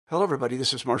Hello, everybody.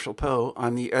 This is Marshall Poe.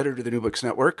 I'm the editor of the New Books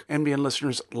Network. NBN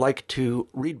listeners like to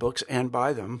read books and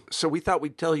buy them. So we thought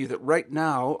we'd tell you that right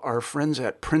now, our friends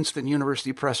at Princeton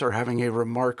University Press are having a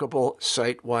remarkable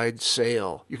site-wide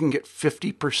sale. You can get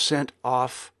 50%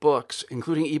 off books,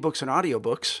 including ebooks and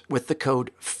audiobooks, with the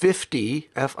code 50,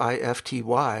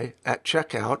 F-I-F-T-Y, at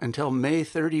checkout until May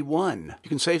 31. You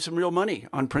can save some real money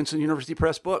on Princeton University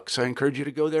Press books. I encourage you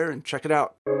to go there and check it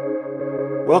out.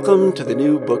 Welcome to the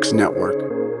New Books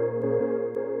Network.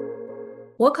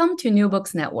 Welcome to New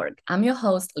Books Network. I'm your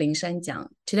host, Lingshan Jiang.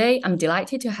 Today, I'm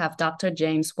delighted to have Dr.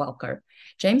 James Welker.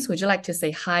 James, would you like to say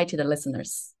hi to the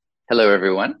listeners? Hello,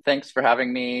 everyone. Thanks for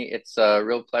having me. It's a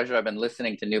real pleasure. I've been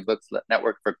listening to New Books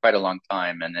Network for quite a long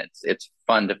time, and it's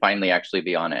fun to finally actually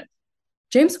be on it.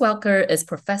 James Welker is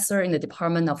professor in the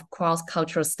Department of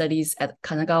Cross-Cultural Studies at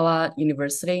Kanagawa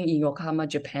University in Yokohama,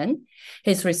 Japan.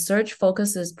 His research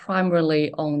focuses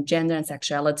primarily on gender and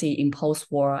sexuality in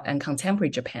post-war and contemporary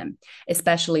Japan,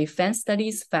 especially fan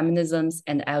studies, feminisms,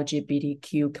 and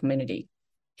LGBTQ community.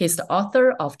 He's the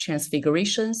author of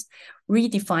Transfigurations,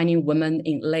 Redefining Women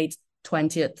in Late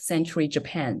 20th Century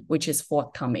Japan, which is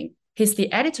forthcoming. He's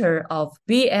the editor of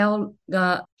BL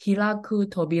ga Hiraku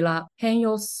Tobira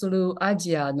Henyo Suru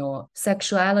Asia no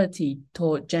Sexuality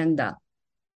to Gender.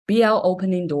 BL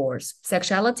Opening Doors,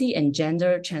 Sexuality and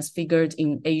Gender Transfigured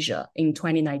in Asia in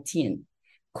 2019.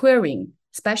 Queering,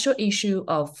 special issue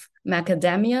of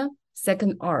Macadamia,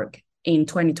 second arc in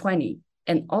 2020.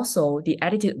 And also the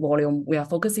edited volume we are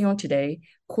focusing on today,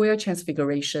 Queer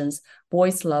Transfigurations,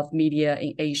 Boys Love Media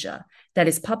in Asia, that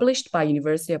is published by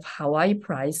University of Hawaii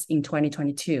Press in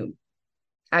 2022.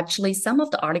 Actually, some of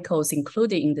the articles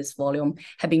included in this volume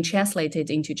have been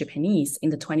translated into Japanese in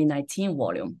the 2019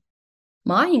 volume.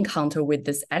 My encounter with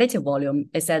this edited volume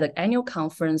is at the annual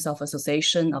conference of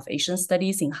Association of Asian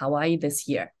Studies in Hawaii this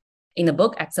year. In the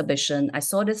book exhibition, I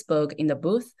saw this book in the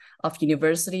booth of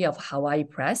University of Hawaii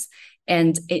Press,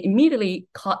 and it immediately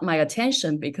caught my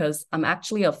attention because I'm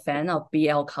actually a fan of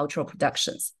BL cultural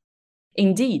productions.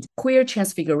 Indeed, Queer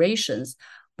Transfigurations,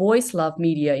 Boys Love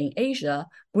Media in Asia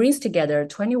brings together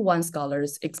 21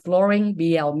 scholars exploring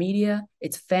BL media,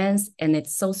 its fans, and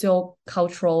its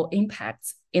socio-cultural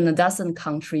impacts in a dozen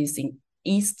countries in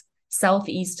East,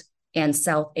 Southeast, and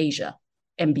South Asia,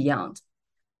 and beyond.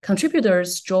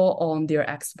 Contributors draw on their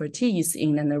expertise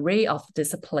in an array of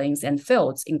disciplines and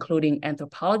fields, including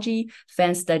anthropology,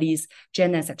 fan studies,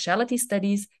 gender and sexuality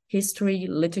studies, history,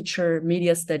 literature,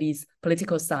 media studies,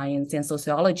 political science, and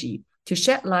sociology, to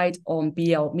shed light on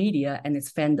BL media and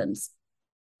its fandoms.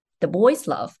 The Boys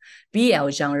Love BL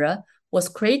genre was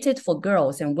created for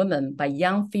girls and women by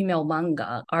young female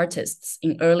manga artists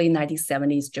in early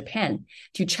 1970s Japan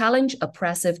to challenge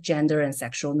oppressive gender and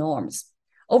sexual norms.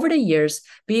 Over the years,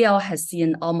 BL has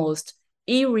seen almost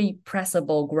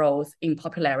irrepressible growth in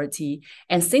popularity,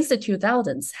 and since the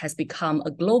 2000s has become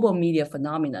a global media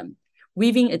phenomenon,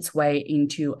 weaving its way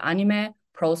into anime,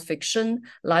 prose fiction,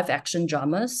 live-action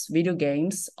dramas, video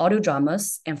games, audio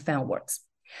dramas, and fan works.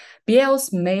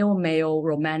 BL's male-male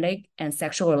romantic and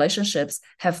sexual relationships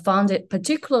have found a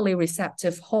particularly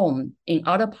receptive home in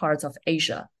other parts of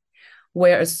Asia,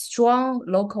 where strong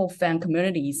local fan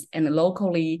communities and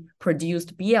locally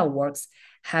produced BL works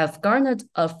have garnered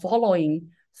a following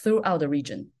throughout the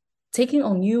region, taking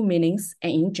on new meanings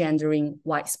and engendering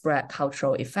widespread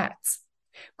cultural effects.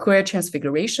 Queer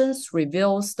Transfigurations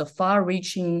reveals the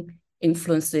far-reaching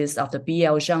influences of the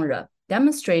BL genre,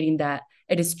 demonstrating that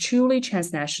it is truly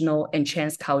transnational and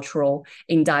transcultural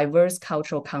in diverse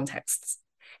cultural contexts.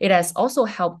 It has also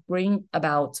helped bring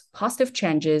about positive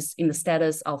changes in the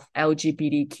status of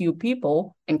LGBTQ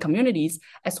people and communities,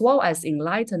 as well as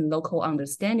enlighten local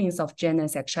understandings of gender and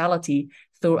sexuality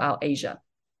throughout Asia.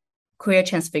 Queer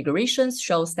Transfigurations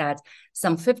shows that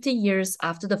some 50 years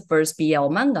after the first BL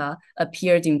manga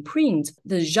appeared in print,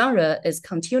 the genre is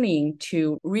continuing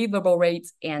to reverberate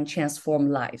and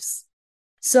transform lives.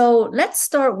 So let's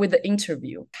start with the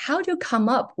interview. How do you come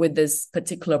up with this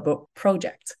particular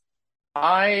project?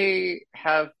 I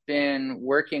have been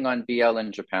working on BL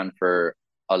in Japan for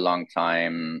a long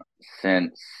time,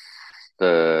 since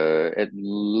at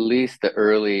least the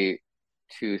early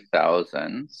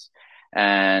 2000s.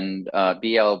 And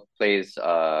BL plays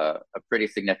a pretty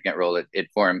significant role. It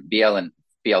formed BL, and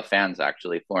BL fans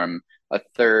actually form a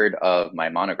third of my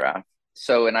monograph.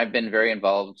 So, and I've been very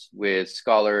involved with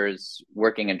scholars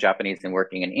working in Japanese and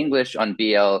working in English on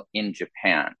BL in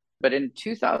Japan. But in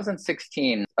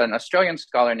 2016, an Australian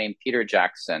scholar named Peter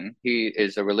Jackson, he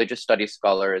is a religious studies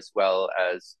scholar as well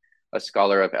as a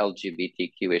scholar of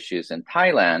LGBTQ issues in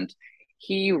Thailand.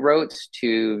 He wrote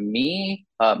to me,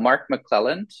 Mark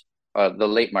McClelland, the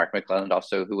late Mark McClelland,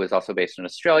 also who was also based in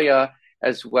Australia,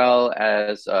 as well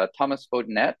as Thomas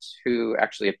Bodinette, who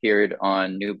actually appeared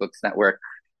on New Books Network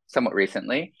somewhat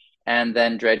recently, and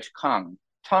then Dredge Kang.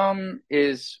 Tom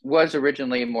was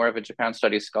originally more of a Japan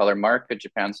Studies scholar, Mark a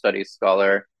Japan Studies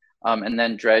scholar, and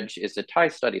then Dredge is a Thai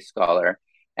Studies scholar.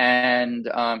 And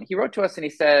he wrote to us and he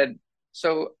said,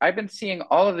 so I've been seeing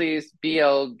all of these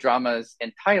BL dramas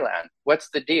in Thailand. What's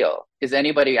the deal? Is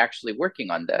anybody actually working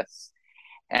on this?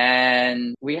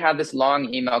 And we had this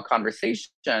long email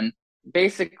conversation.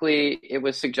 Basically, it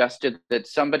was suggested that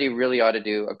somebody really ought to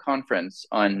do a conference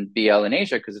on BL in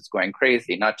Asia because it's going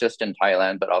crazy, not just in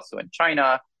Thailand, but also in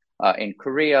China, in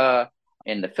Korea,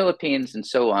 in the Philippines, and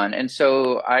so on. And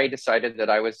so I decided that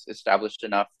I was established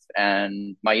enough,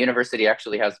 and my university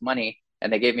actually has money,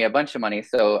 and they gave me a bunch of money.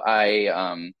 So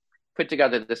I put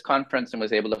together this conference and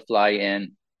was able to fly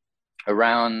in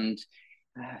around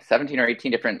 17 or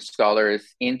 18 different scholars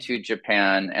into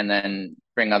Japan and then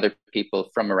bring other people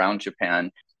from around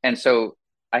Japan. And so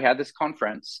I had this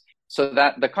conference. So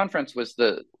that the conference was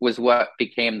what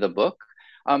became the book.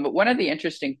 But one of the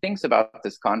interesting things about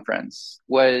this conference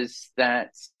was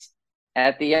that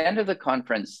at the end of the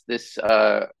conference, this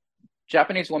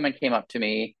Japanese woman came up to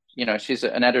me. You know, she's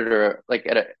an editor, like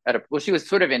well, she was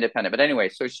sort of independent, but anyway,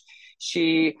 so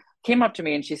she came up to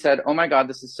me and she said, "Oh my God,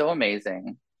 this is so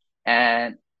amazing."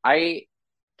 And I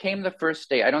came the first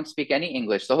day. I don't speak any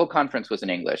English. The whole conference was in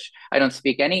English. I don't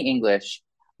speak any English,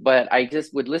 but I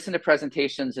just would listen to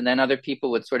presentations and then other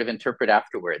people would sort of interpret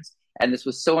afterwards. And this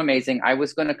was so amazing. I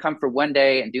was going to come for one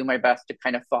day and do my best to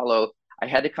kind of follow. I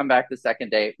had to come back the second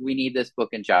day. We need this book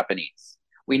in Japanese.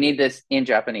 We need this in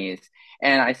Japanese.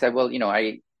 And I said, well, you know,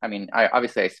 I mean,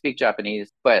 obviously I speak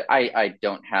Japanese, but I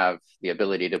don't have the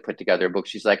ability to put together a book.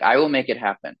 She's like, I will make it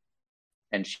happen.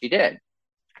 And she did.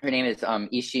 Her name is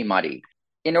Ishii Mari.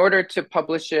 In order to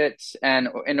publish it and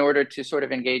in order to sort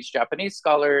of engage Japanese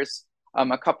scholars,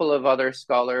 a couple of other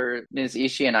scholars, Ms.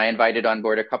 Ishii and I invited on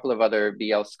board a couple of other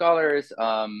BL scholars,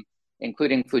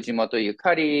 including Fujimoto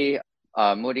Yukari,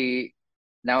 Mori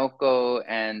Naoko,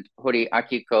 and Hori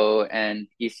Akiko, and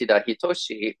Ishida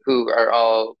Hitoshi, who are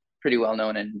all pretty well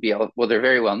known in BL. Well, they're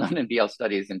very well known in BL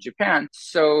studies in Japan.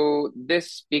 So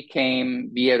this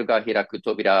became BL ga Hiraku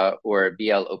Tobira, or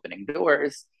BL opening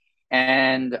doors.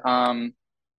 And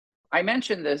I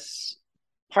mentioned this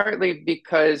partly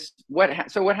because what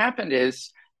happened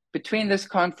is, between this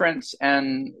conference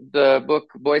and the book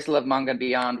Boys Love Manga and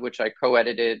Beyond, which I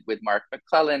co-edited with Mark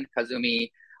McClelland, Kazumi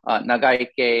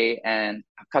Nagaike, and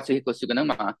Katsuhiko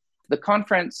Sugunuma, the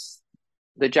conference,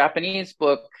 the Japanese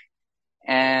book,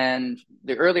 and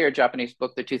the earlier Japanese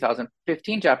book, the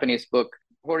 2015 Japanese book,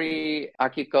 Hori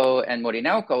Akiko and Mori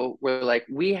Naoko were like,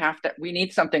 we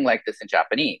need something like this in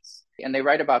Japanese. And they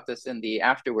write about this in the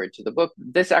afterword to the book.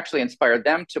 This actually inspired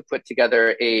them to put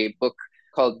together a book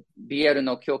called BL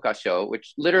no Kyokasho,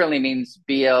 which literally means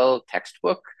BL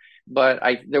textbook. But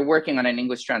they're working on an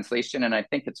English translation, and I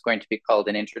think it's going to be called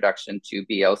An Introduction to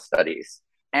BL Studies.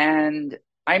 And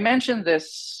I mentioned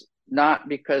this not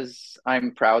because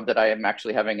I'm proud that I am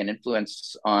actually having an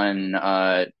influence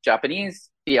on Japanese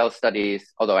BL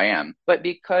studies, although I am, but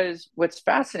because what's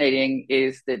fascinating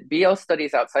is that BL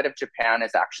studies outside of Japan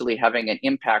is actually having an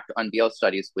impact on BL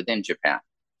studies within Japan.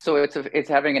 So it's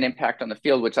having an impact on the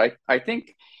field, which I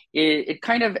think it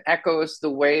kind of echoes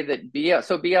the way that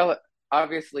BL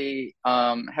obviously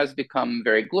has become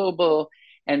very global,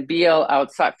 and BL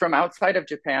from outside of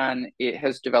Japan, it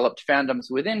has developed fandoms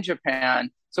within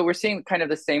Japan. So we're seeing kind of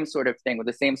the same sort of thing with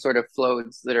the same sort of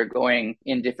flows that are going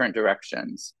in different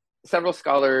directions. Several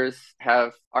scholars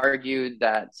have argued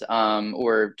that,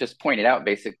 or just pointed out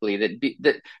basically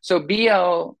that so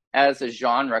BL as a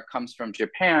genre comes from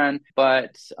Japan,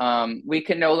 but we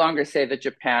can no longer say that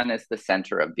Japan is the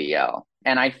center of BL.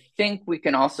 And I think we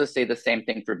can also say the same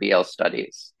thing for BL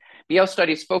studies. BL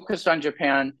studies focused on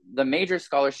Japan. The major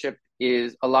scholarship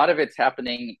is, a lot of it's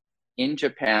happening in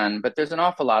Japan, but there's an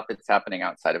awful lot that's happening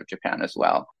outside of Japan as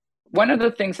well. One of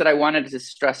the things that I wanted to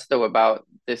stress, though, about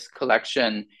this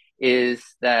collection is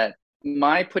that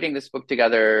my putting this book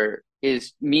together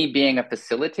is me being a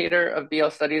facilitator of BL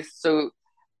studies. So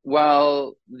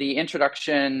while the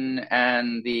introduction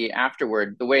and the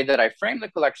afterword, the way that I frame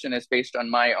the collection is based on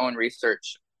my own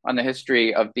research on the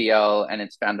history of BL and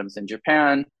its fandoms in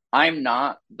Japan, I'm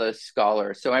not the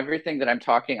scholar. So everything that I'm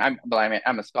talking, I'm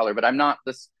a scholar, but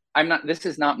this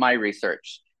is not my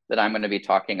research that I'm going to be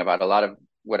talking about. A lot of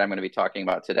what I'm going to be talking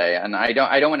about today. And I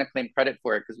don't want to claim credit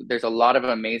for it, because there's a lot of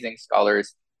amazing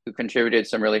scholars who contributed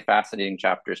some really fascinating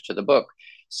chapters to the book.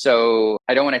 So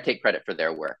I don't want to take credit for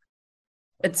their work.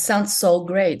 It sounds so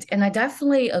great. And I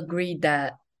definitely agree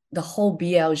that the whole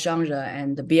BL genre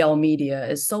and the BL media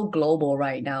is so global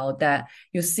right now that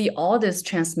you see all these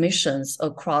transmissions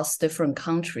across different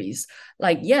countries.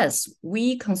 Like, yes,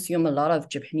 we consume a lot of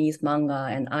Japanese manga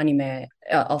and anime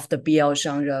of the BL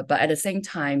genre, but at the same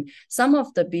time, some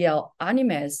of the BL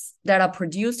animes that are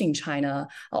produced in China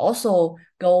are also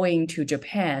going to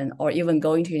Japan or even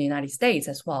going to the United States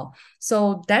as well.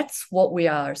 So that's what we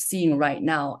are seeing right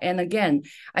now. And again,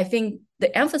 I think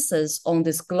the emphasis on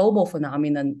this global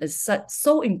phenomenon is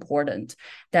so important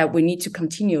that we need to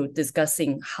continue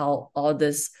discussing how all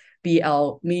this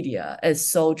BL media is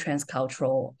so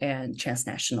transcultural and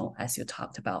transnational, as you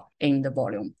talked about in the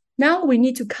volume. Now we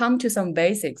need to come to some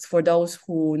basics for those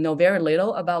who know very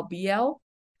little about BL.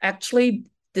 Actually,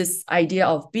 this idea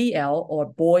of BL or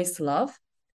boys love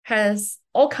has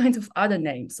all kinds of other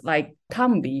names like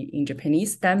Tambi in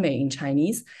Japanese, Danmei in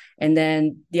Chinese, and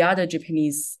then the other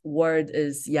Japanese word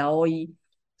is yaoi.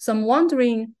 So I'm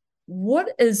wondering, what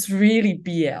is really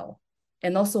BL?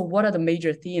 And also, what are the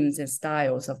major themes and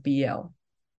styles of BL?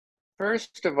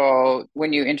 First of all,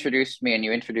 when you introduced me and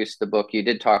you introduced the book, you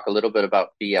did talk a little bit about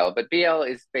BL, but BL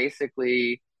is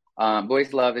basically,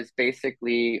 boys love is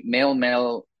basically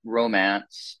male-male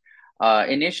romance.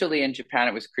 Initially in Japan,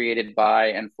 it was created by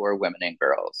and for women and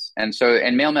girls. And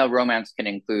male-male romance can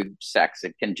include sex.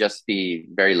 It can just be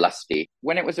very lusty.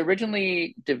 When it was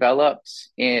originally developed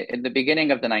in the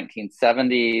beginning of the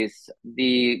 1970s,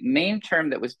 the main term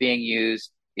that was being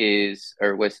used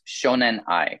was shonen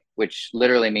ai, which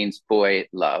literally means boy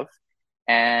love.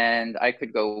 And I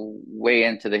could go way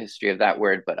into the history of that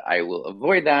word, but I will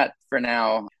avoid that for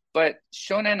now. But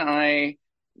shonen ai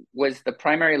was the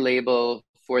primary label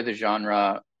for the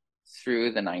genre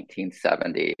through the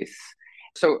 1970s.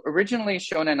 So originally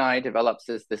shonen ai develops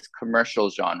as this commercial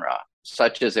genre,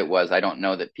 such as it was. I don't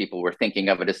know that people were thinking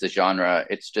of it as a genre.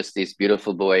 It's just these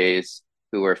beautiful boys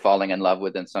who were falling in love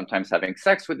with and sometimes having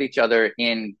sex with each other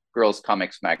in girls'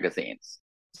 comics magazines.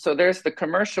 So there's the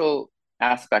commercial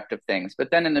aspect of things.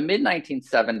 But then in the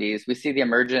mid-1970s, we see the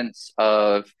emergence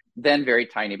of then very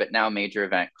tiny, but now major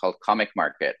event called Comic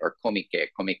Market or Komike,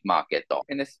 Comic Market.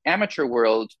 In this amateur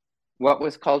world, what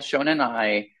was called shonen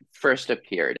ai first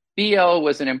appeared. BL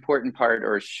was an important part,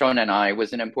 or shonen ai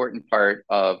was an important part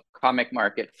of Comic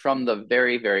Market from the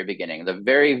very, very beginning, the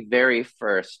very, very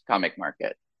first Comic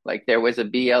Market. Like there was a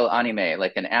BL anime,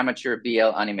 like an amateur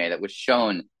BL anime that was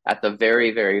shown at the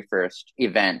very, very first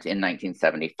event in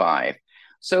 1975.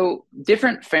 So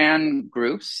different fan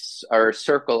groups or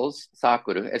circles,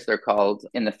 sakuru, as they're called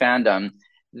in the fandom,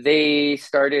 they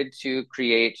started to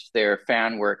create their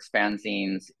fan works,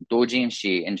 fanzines,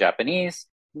 doujinshi in Japanese.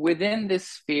 Within this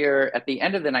sphere, at the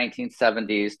end of the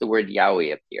 1970s, the word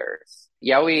yaoi appears.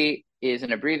 Yaoi is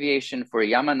an abbreviation for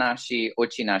Yamanashi,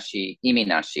 Ochinashi,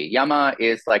 Iminashi. Yama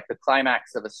is like the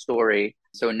climax of a story,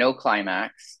 so no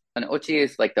climax. And Ochi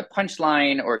is like the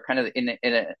punchline, or kind of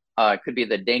could be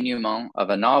the denouement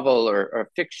of a novel or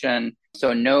fiction.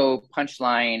 So no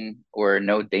punchline or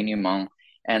no denouement.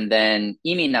 And then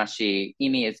Iminashi,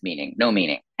 Imi is meaning, no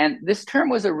meaning. And this term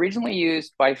was originally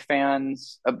used by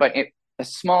fans, but a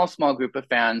small group of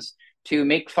fans to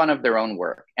make fun of their own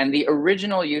work. And the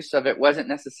original use of it wasn't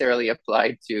necessarily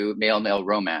applied to male-male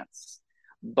romance.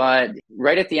 But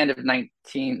right at the end of the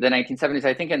 1970s,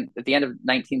 I think at the end of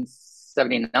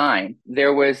 1979,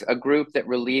 there was a group that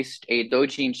released a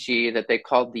doujinshi that they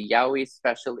called the Yaoi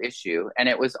Special Issue. And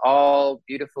it was all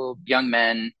beautiful young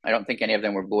men. I don't think any of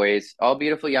them were boys. All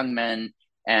beautiful young men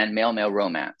and male-male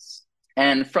romance.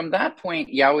 And from that point,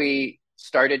 yaoi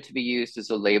started to be used as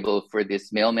a label for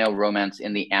this male-male romance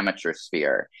in the amateur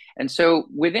sphere. And so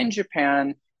within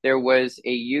Japan, there was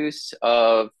a use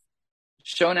of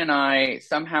shonen ai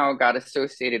somehow got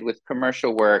associated with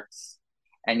commercial works,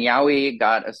 and yaoi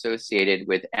got associated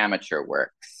with amateur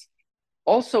works.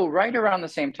 Also, right around the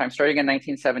same time, starting in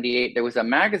 1978, there was a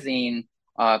magazine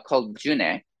called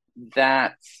June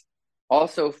that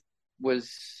also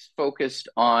was focused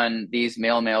on these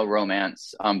male-male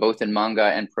romance, both in manga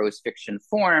and prose fiction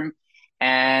form.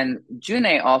 And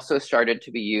June also started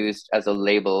to be used as a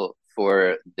label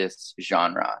for this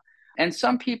genre. And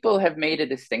some people have made a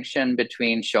distinction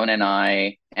between shonen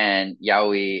ai and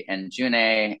yaoi and June,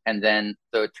 and then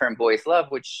the term boys love,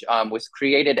 which was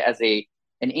created as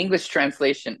an English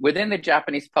translation. Within the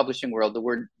Japanese publishing world, the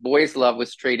word boys love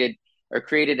was created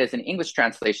as an English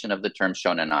translation of the term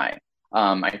shonen ai.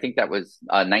 I think that was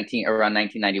around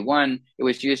 1991. It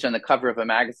was used on the cover of a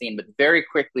magazine, but very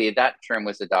quickly that term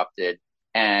was adopted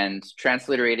and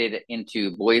transliterated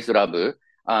into boys rabu,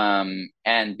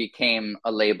 and became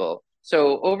a label.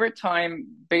 So over time,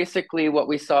 basically what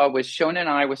we saw was shonen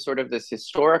ai was sort of this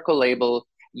historical label,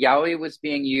 yaoi was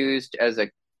being used as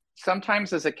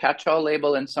sometimes as a catch-all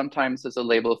label and sometimes as a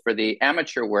label for the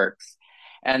amateur works.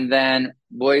 And then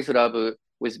Boys Rabu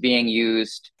was being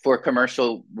used for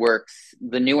commercial works.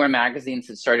 The newer magazines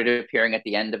that started appearing at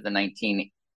the end of the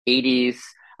 1980s.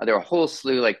 There were a whole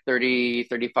slew, like 30,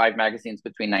 35 magazines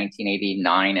between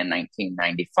 1989 and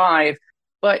 1995.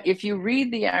 But if you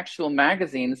read the actual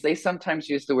magazines, they sometimes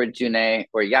use the word junei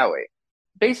or yaoi.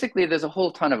 Basically, there's a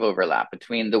whole ton of overlap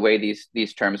between the way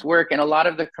these terms work. And a lot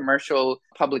of the commercial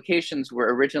publications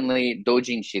were originally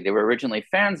doujinshi. They were originally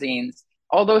fanzines.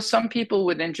 Although some people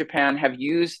within Japan have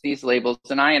used these labels,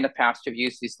 and I in the past have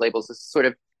used these labels as sort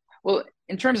of, well,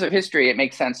 in terms of history, it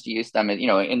makes sense to use them. You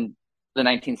know, in the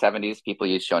 1970s, people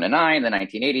used Shonenai. In the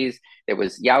 1980s, there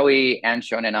was yaoi and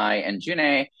Shonenai and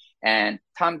junei and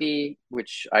tambi,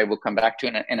 which I will come back to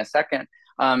in a second,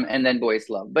 and then boys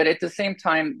love. But at the same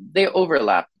time, they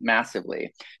overlap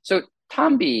massively. So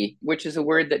tambi, which is a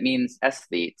word that means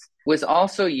aesthete, was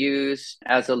also used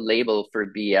as a label for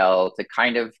BL to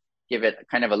kind of give it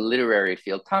kind of a literary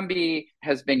feel. Tambi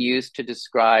has been used to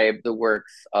describe the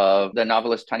works of the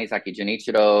novelist Tanizaki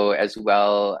Junichiro, as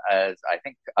well as, I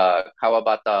think,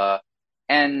 Kawabata,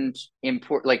 and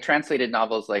like translated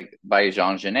novels like by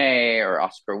Jean Genet or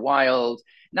Oscar Wilde,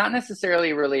 not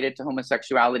necessarily related to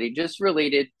homosexuality, just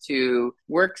related to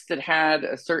works that had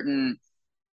a certain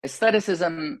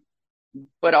aestheticism,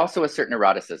 but also a certain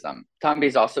eroticism. Tambi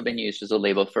has also been used as a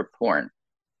label for porn.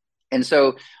 And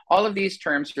so all of these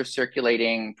terms are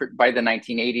circulating by the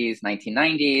 1980s,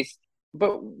 1990s.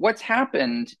 But what's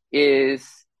happened is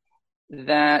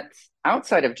that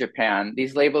outside of Japan,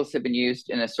 these labels have been used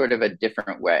in a sort of a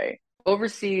different way.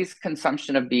 Overseas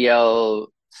consumption of BL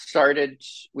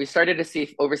we started to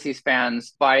see overseas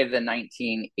fans by the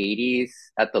 1980s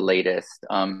at the latest,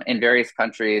 in various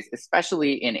countries,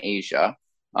 especially in Asia.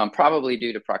 Probably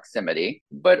due to proximity.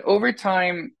 But over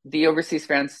time, the overseas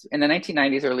fans in the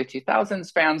 1990s, early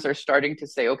 2000s, fans are starting to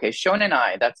say, okay,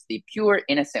 Shonenai, that's the pure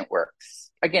innocent works.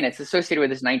 Again, it's associated with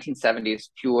this 1970s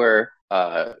pure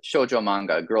shoujo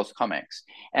manga, girls' comics.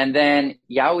 And then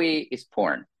yaoi is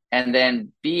porn. And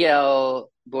then BL,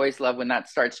 boys love, when that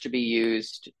starts to be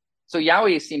used. So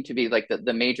yaoi seemed to be like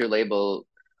the major label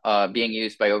being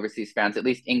used by overseas fans, at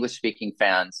least English-speaking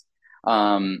fans.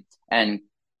 And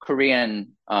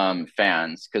Korean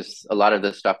fans, because a lot of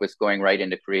this stuff was going right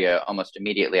into Korea almost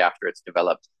immediately after it's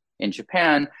developed in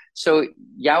Japan. So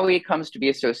yaoi comes to be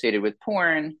associated with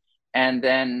porn, and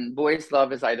then boys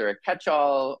love is either a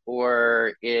catch-all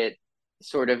or it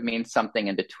sort of means something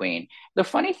in between. The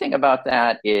funny thing about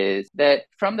that is that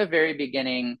from the very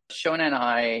beginning,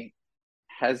 Shonenai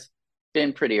has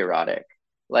been pretty erotic.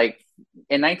 Like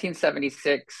in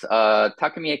 1976,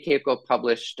 Takemiya Keiko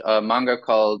published a manga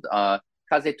called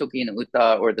Kaze Toki no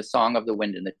Uta, or The Song of the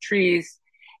Wind in the Trees.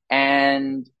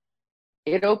 And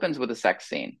it opens with a sex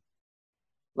scene,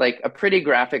 like a pretty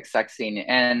graphic sex scene.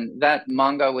 And that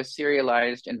manga was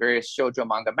serialized in various shoujo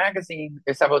manga magazines,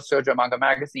 several shoujo manga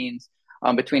magazines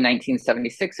between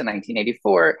 1976 and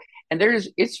 1984. And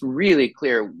it's really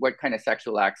clear what kind of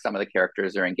sexual acts some of the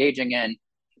characters are engaging in.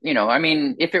 You know, I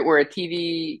mean, if it were a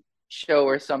TV show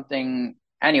or something,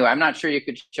 anyway, I'm not sure you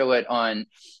could show it on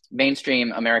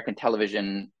mainstream American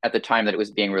television at the time that it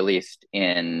was being released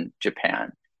in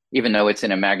Japan, even though it's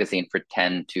in a magazine for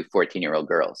 10 to 14-year-old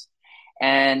girls.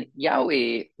 And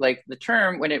yaoi, like the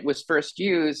term, when it was first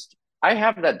used, I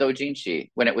have that doujinshi,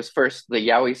 when it was first the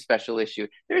yaoi special issue,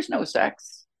 there's no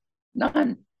sex,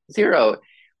 none, zero.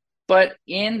 But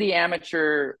in the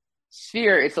amateur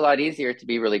sphere, it's a lot easier to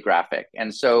be really graphic.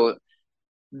 And so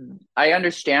I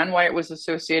understand why it was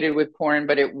associated with porn,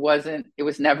 but it was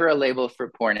never a label for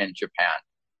porn in Japan.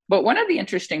 But one of the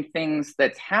interesting things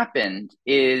that's happened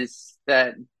is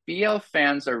that BL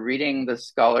fans are reading the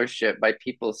scholarship by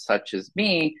people such as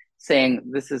me saying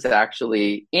this is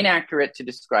actually inaccurate to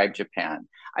describe Japan.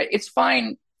 It's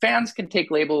fine. Fans can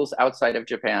take labels outside of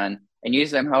Japan and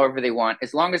use them however they want,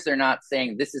 as long as they're not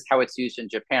saying this is how it's used in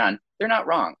Japan. They're not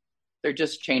wrong. They're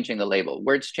just changing the label.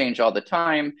 Words change all the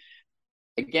time.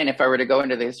 Again, if I were to go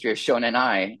into the history of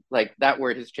Shonenai, like that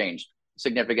word has changed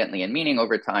significantly in meaning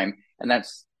over time, and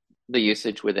that's the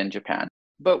usage within Japan.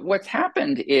 But what's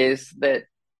happened is that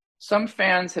some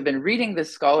fans have been reading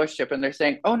this scholarship and they're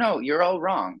saying, oh no, you're all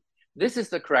wrong. This is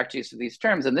the correct use of these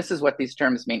terms, and this is what these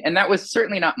terms mean. And that was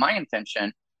certainly not my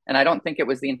intention. And I don't think it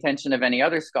was the intention of any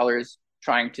other scholars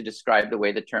trying to describe the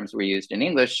way the terms were used in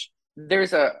English.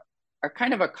 There's a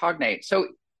kind of a cognate. So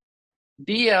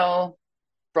BL,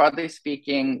 broadly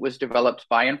speaking, was developed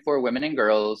by and for women and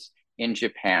girls in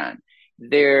Japan.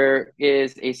 There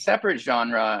is a separate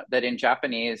genre that in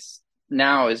Japanese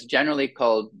now is generally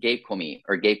called gay komi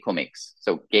or gay comics,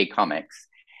 so gay comics.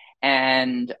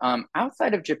 And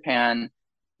outside of Japan,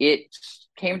 it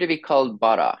came to be called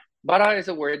bara. Bara is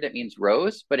a word that means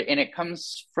rose, and it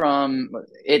comes from,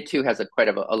 it too has quite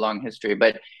a long history,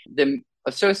 but the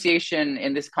association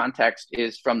in this context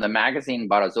is from the magazine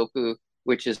Barazoku,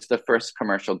 which is the first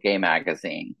commercial gay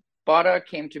magazine. Bara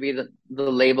came to be the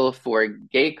label for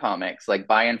gay comics, like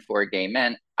by and for gay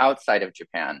men, outside of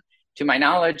Japan. To my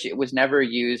knowledge, it was never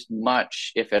used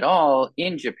much, if at all,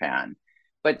 in Japan.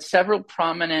 But several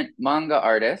prominent manga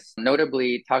artists,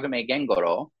 notably Tagame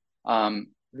Gengoro,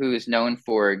 who is known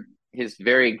for his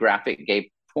very graphic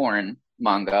gay porn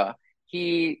manga,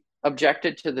 he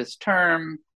objected to this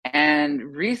term.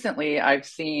 And recently I've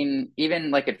seen,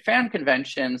 even like at fan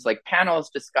conventions, like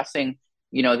panels discussing,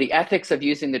 the ethics of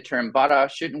using the term bara.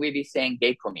 Shouldn't we be saying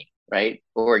gay komi, right?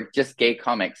 Or just gay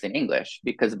comics in English?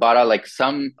 Because bara, like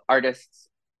some artists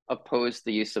oppose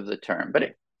the use of the term.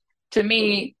 But to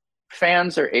me,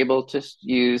 fans are able to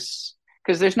use,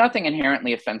 because there's nothing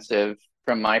inherently offensive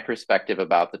from my perspective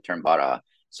about the term bara.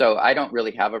 So I don't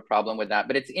really have a problem with that.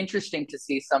 But it's interesting to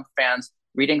see some fans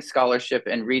reading scholarship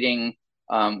and reading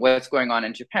what's going on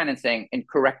in Japan and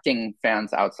correcting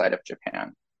fans outside of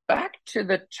Japan. Back to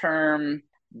the term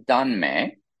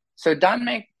danmei. So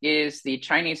danmei is the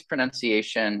Chinese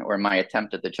pronunciation, or my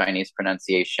attempt at the Chinese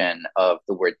pronunciation of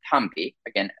the word tambi,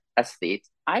 again, aesthete.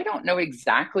 I don't know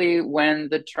exactly when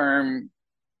the term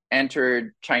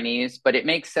entered Chinese, but it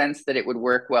makes sense that it would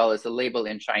work well as a label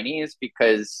in Chinese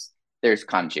because there's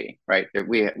kanji, right?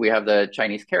 We have the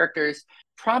Chinese characters,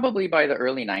 probably by the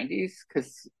early 90s,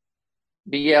 because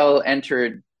BL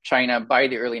entered China by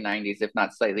the early 90s, if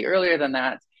not slightly earlier than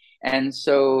that. And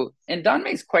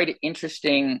danmei is quite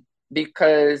interesting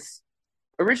because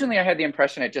originally I had the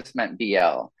impression it just meant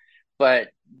BL, but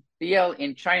BL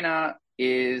in China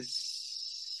is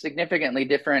significantly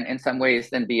different in some ways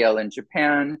than BL in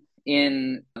Japan.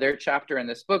 In their chapter in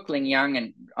this book, Ling Yang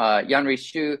and Yan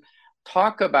Rishu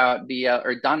talk about BL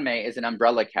or danmei as an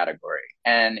umbrella category,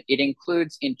 and it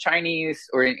includes in Chinese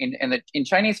or in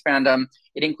Chinese fandom,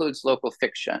 it includes local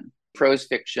fiction, prose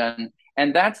fiction,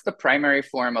 and that's the primary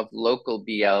form of local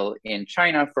BL in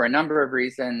China for a number of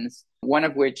reasons. One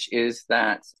of which is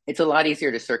that it's a lot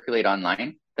easier to circulate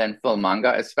online than full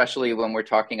manga, especially when we're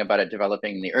talking about it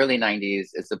developing in the early 90s,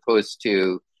 as opposed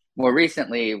to more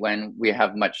recently when we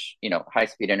have much,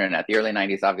 high-speed internet. The early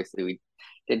 90s, obviously, we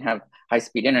didn't have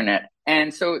high-speed internet.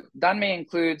 And so danmei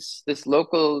includes this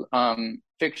local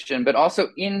fiction, but also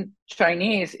in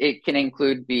Chinese, it can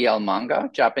include BL manga,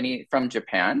 Japanese from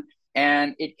Japan,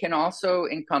 and it can also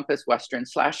encompass Western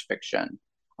slash fiction.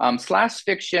 Slash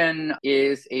fiction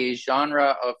is a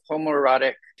genre of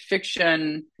homoerotic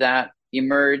fiction that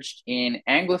emerged in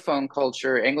Anglophone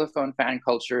culture, Anglophone fan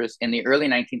cultures in the early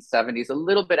 1970s, a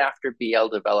little bit after BL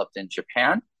developed in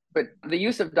Japan. But the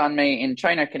use of danmei in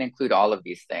China can include all of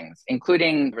these things,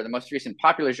 including the most recent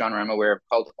popular genre I'm aware of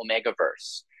called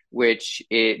Omegaverse, which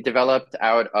it developed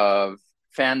out of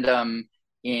fandom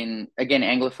in, again,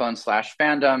 Anglophone slash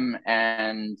fandom,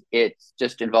 and it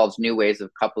just involves new ways of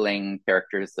coupling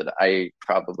characters that I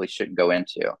probably shouldn't go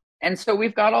into. And so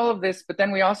we've got all of this, but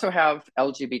then we also have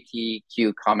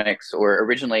LGBTQ comics, or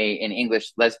originally in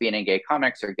English, lesbian and gay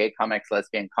comics, or gay comics,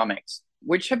 lesbian comics,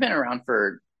 which have been around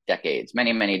for decades,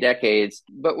 many, many decades.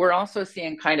 But we're also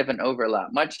seeing kind of an overlap,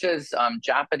 much as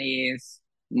Japanese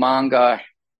manga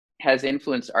has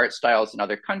influenced art styles in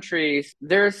other countries.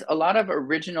 There's a lot of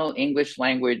original English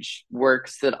language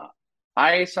works that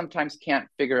I sometimes can't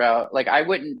figure out. Like, I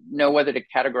wouldn't know whether to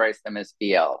categorize them as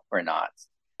BL or not.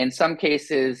 In some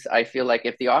cases, I feel like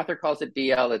if the author calls it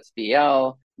BL, it's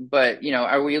BL. But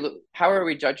how are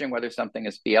we judging whether something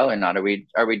is BL or not? Are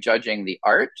we judging the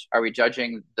art? Are we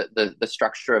judging the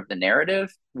structure of the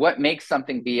narrative? What makes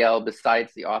something BL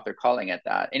besides the author calling it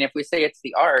that? And if we say it's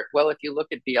the art, well, if you look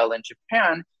at BL in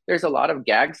Japan, there's a lot of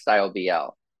gag style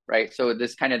BL, right? So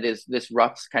this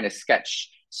rough kind of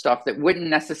sketch stuff that wouldn't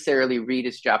necessarily read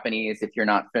as Japanese if you're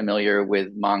not familiar with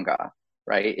manga,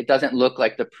 right? It doesn't look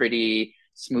like the pretty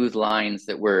smooth lines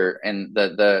that were, and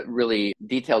the really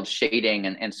detailed shading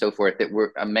and so forth that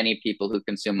many people who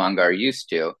consume manga are used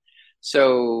to.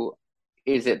 So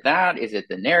is it that? Is it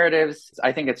the narratives?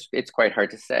 I think it's quite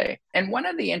hard to say. And one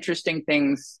of the interesting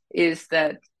things is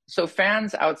that so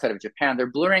fans outside of Japan, they're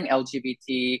blurring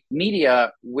LGBT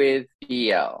media with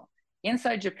BL.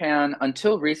 Inside Japan,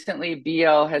 until recently,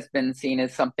 BL has been seen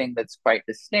as something that's quite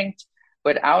distinct.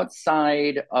 But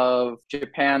outside of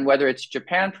Japan, whether it's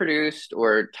Japan produced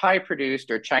or Thai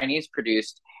produced or Chinese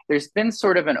produced, there's been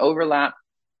sort of an overlap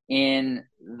in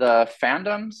the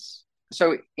fandoms.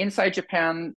 So inside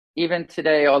Japan, even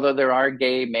today, although there are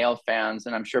gay male fans,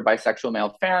 and I'm sure bisexual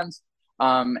male fans,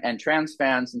 and trans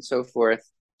fans and so forth,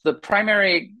 the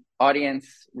primary audience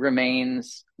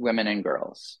remains women and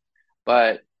girls.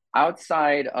 But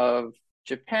outside of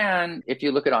Japan, if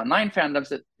you look at online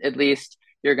fandoms, at least,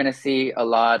 you're going to see a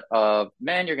lot of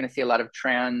men, you're going to see a lot of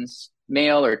trans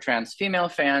male or trans female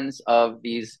fans of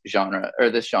this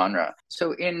genre.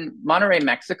 So in Monterrey,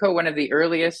 Mexico, one of the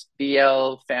earliest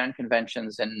BL fan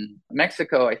conventions in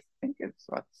Mexico, I think it's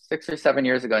 6 or 7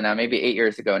 years ago now, maybe 8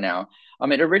 years ago now.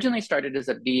 It originally started as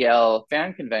a BL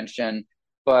fan convention,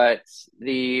 but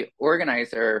the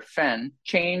organizer, FEN,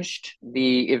 changed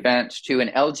the event to an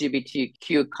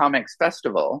LGBTQ comics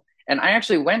festival. And I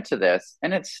actually went to this,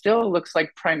 and it still looks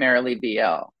like primarily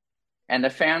BL. And the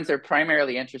fans are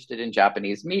primarily interested in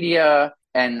Japanese media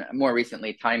and more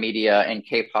recently Thai media and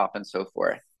K-pop and so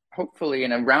forth. Hopefully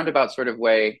in a roundabout sort of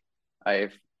way,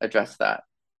 I've addressed that.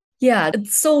 Yeah,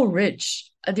 it's so rich.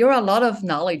 There are a lot of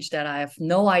knowledge that I have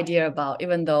no idea about,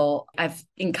 even though I've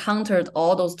encountered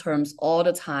all those terms all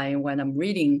the time when I'm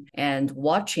reading and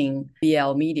watching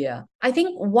BL media. I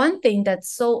think one thing that's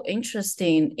so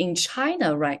interesting in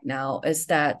China right now is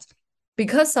that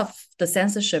because of the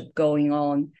censorship going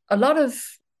on, a lot of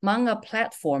manga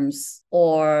platforms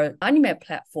or anime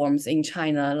platforms in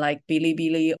China, like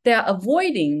Bilibili, they are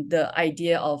avoiding the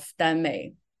idea of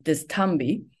danmei, this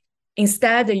tambi.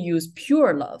 Instead, they use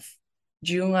pure love,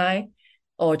 纯爱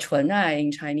or 纯爱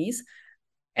in Chinese.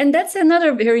 And that's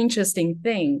another very interesting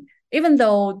thing. Even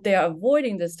though they are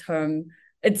avoiding this term,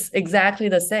 it's exactly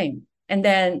the same. And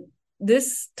then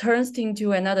this turns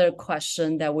into another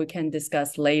question that we can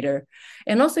discuss later.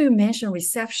 And also you mentioned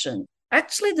reception.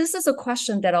 Actually, this is a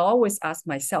question that I always ask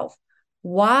myself.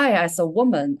 Why, as a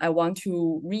woman, I want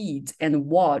to read and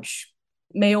watch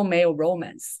male-male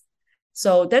romance?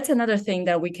 So that's another thing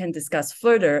that we can discuss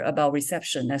further about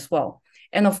reception as well.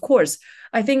 And of course,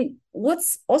 I think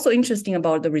what's also interesting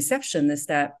about the reception is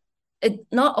that it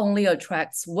not only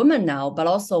attracts women now, but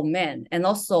also men. And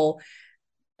also,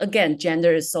 again,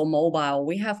 gender is so mobile.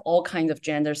 We have all kinds of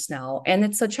genders now, and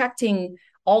it's attracting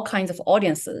all kinds of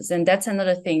audiences. And that's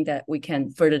another thing that we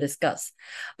can further discuss.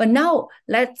 But now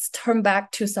let's turn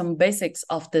back to some basics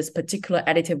of this particular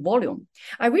edited volume.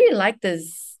 I really like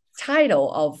this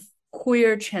title of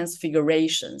Queer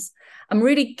Transfigurations. I'm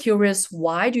really curious,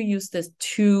 why do you use these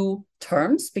two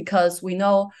terms? Because we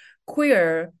know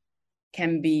queer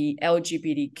can be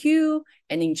LGBTQ,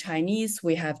 and in Chinese,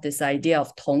 we have this idea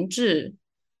of 同志,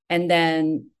 and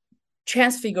then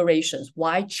transfigurations.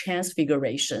 Why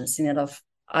transfigurations instead of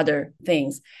other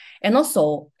things? And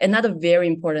also, another very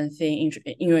important thing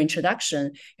in your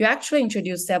introduction, you actually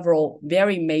introduced several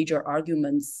very major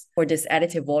arguments for this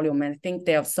edited volume, and I think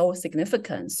they are so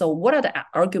significant. So what are the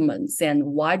arguments, and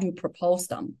why do you propose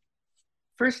them?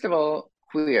 First of all,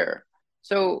 queer.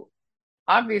 So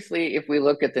obviously, if we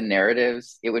look at the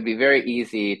narratives, it would be very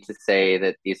easy to say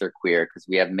that these are queer because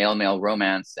we have male-male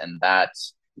romance, and that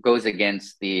goes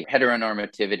against the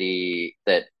heteronormativity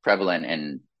that's prevalent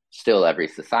in still every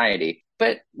society.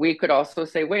 But we could also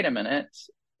say, wait a minute,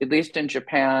 at least in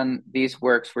Japan, these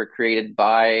works were created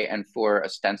by and for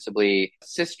ostensibly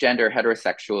cisgender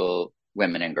heterosexual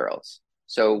women and girls.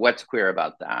 So what's queer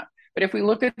about that? But if we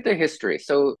look at the history,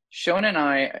 so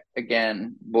Shonenai,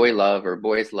 again, boy love or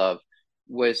boys love,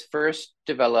 was first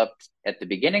developed at the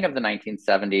beginning of the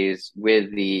 1970s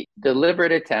with the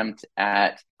deliberate attempt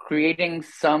at creating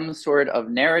some sort of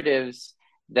narratives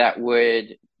that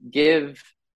would give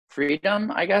freedom,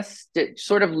 I guess, that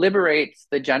sort of liberates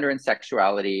the gender and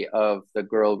sexuality of the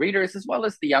girl readers as well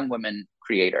as the young women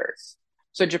creators.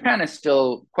 So Japan is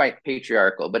still quite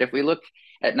patriarchal, but if we look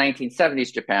at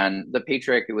 1970s Japan, the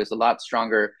patriarchy was a lot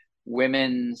stronger.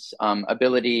 Women's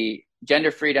ability,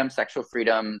 gender freedom, sexual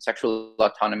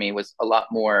autonomy was a lot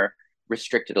more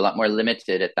restricted, a lot more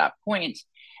limited at that point.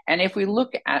 And if we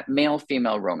look at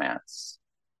male-female romance,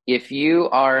 if you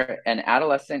are an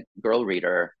adolescent girl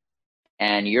reader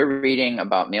and you're reading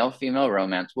about male-female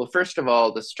romance, well, first of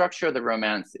all, the structure of the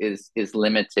romance is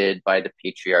limited by the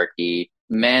patriarchy.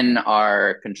 Men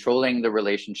are controlling the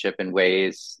relationship in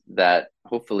ways that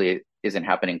hopefully isn't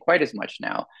happening quite as much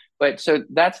now. But so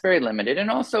that's very limited.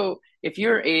 And also, if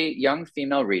you're a young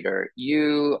female reader,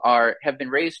 you have been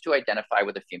raised to identify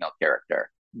with a female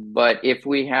character. But if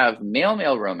we have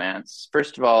male-male romance,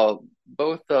 first of all,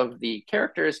 both of the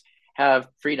characters have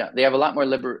freedom. They have a lot more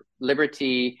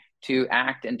liberty to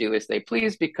act and do as they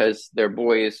please because they're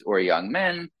boys or young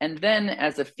men. And then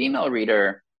as a female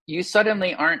reader, you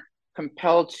suddenly aren't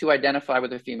compelled to identify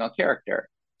with a female character.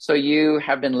 So you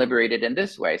have been liberated in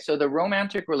this way. So the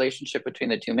romantic relationship between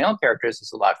the two male characters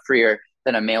is a lot freer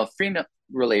than a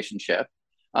relationship,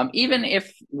 even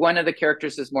if one of the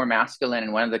characters is more masculine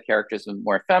and one of the characters is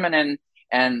more feminine,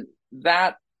 and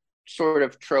that sort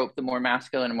of trope, the more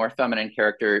masculine and more feminine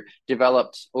character,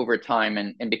 developed over time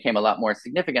and became a lot more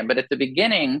significant. But at the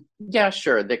beginning, yeah,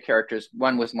 sure, the characters,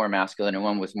 one was more masculine and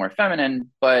one was more feminine,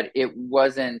 but it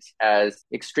wasn't as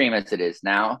extreme as it is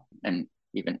now. And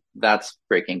even that's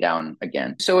breaking down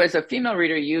again. So as a female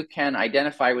reader, you can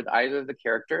identify with either of the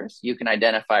characters. You can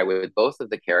identify with both of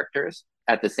the characters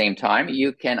at the same time.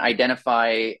 You can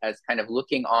identify as kind of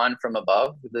looking on from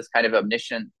above, this kind of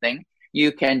omniscient thing.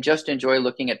 You can just enjoy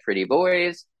looking at pretty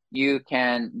boys. You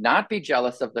can not be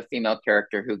jealous of the female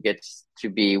character who gets to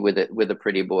be with a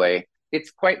pretty boy. It's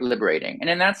quite liberating. And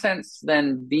in that sense,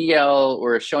 then BL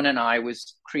or Shonenai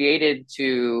was created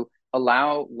to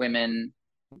allow women,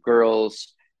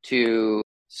 girls, to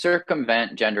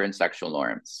circumvent gender and sexual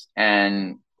norms.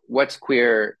 And what's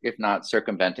queer if not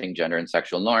circumventing gender and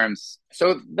sexual norms?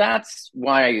 So that's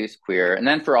why I use queer. And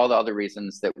then for all the other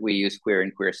reasons that we use queer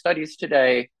in queer studies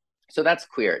today. So that's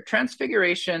queer.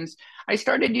 Transfigurations, I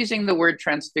started using the word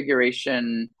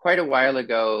transfiguration quite a while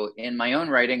ago in my own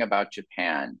writing about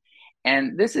Japan.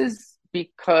 And this is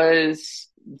because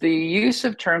the use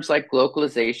of terms like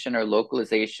globalization or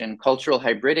localization, cultural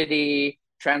hybridity,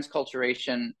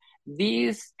 transculturation,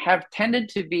 these have tended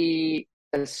to be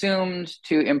assumed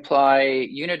to imply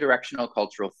unidirectional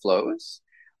cultural flows,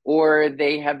 or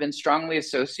they have been strongly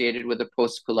associated with a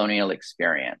post-colonial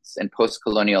experience and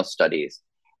post-colonial studies.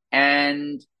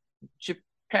 And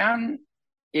Japan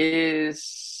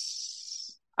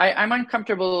is, I'm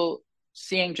uncomfortable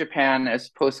seeing Japan as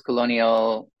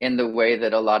post-colonial in the way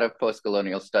that a lot of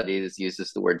post-colonial studies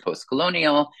uses the word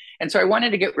post-colonial. And so I wanted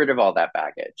to get rid of all that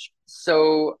baggage.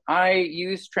 So I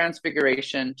use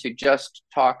transfiguration to just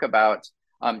talk about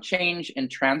change in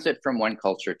transit from one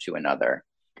culture to another.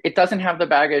 It doesn't have the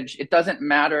baggage. It doesn't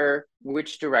matter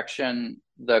which direction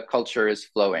the culture is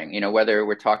flowing. You know, whether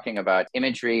we're talking about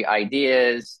imagery,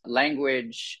 ideas,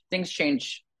 language, things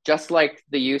change, just like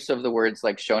the use of the words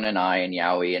like shonenai and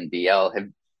yaoi and BL have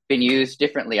been used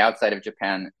differently outside of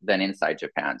Japan than inside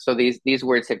Japan. So these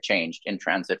words have changed in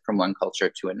transit from one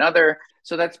culture to another.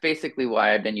 So that's basically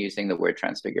why I've been using the word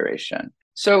transfiguration.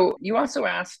 So you also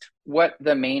asked what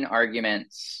the main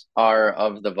arguments are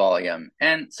of the volume.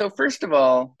 And so first of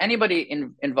all, anybody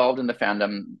involved in the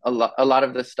fandom, a lot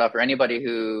of this stuff, or anybody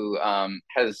who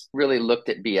has really looked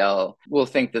at BL will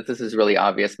think that this is really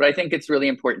obvious, but I think it's really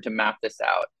important to map this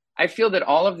out. I feel that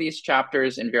all of these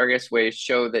chapters in various ways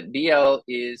show that BL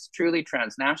is truly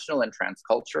transnational and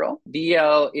transcultural.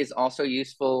 BL is also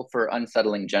useful for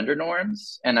unsettling gender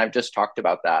norms, and I've just talked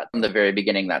about that from the very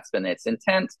beginning. That's been its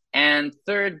intent. And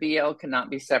third, BL cannot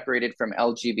be separated from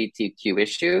LGBTQ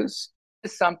issues.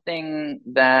 This is something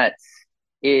that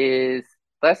is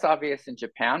less obvious in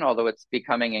Japan, although it's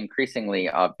becoming increasingly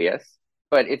obvious.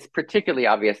 But it's particularly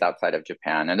obvious outside of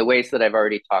Japan, and the ways that I've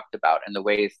already talked about, and the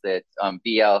ways that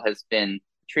BL has been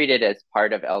treated as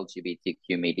part of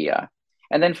LGBTQ media.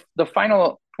 And then the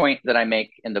final point that I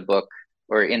make in the book,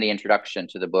 or in the introduction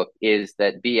to the book, is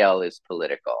that BL is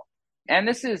political. And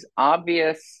this is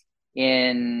obvious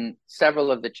in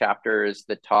several of the chapters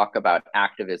that talk about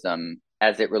activism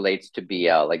as it relates to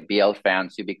BL, like BL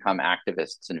fans who become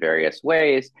activists in various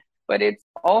ways. But it's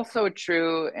also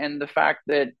true in the fact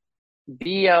that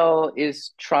BL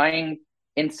is trying,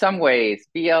 in some ways,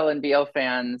 BL and BL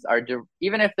fans are,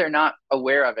 even if they're not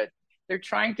aware of it, they're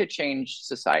trying to change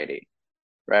society,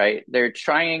 right? They're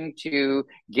trying to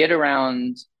get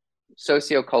around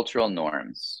sociocultural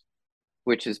norms,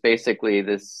 which is basically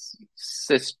this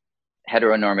cis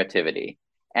heteronormativity.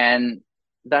 And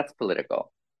that's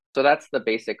political. So that's the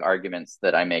basic arguments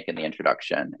that I make in the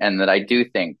introduction, and that I do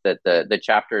think that the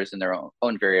chapters in their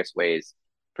own various ways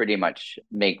pretty much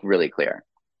make really clear.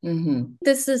 Mm-hmm.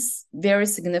 This is very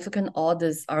significant, all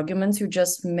these arguments you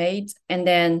just made. And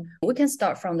then we can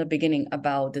start from the beginning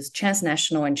about this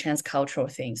transnational and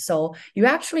transcultural thing. So you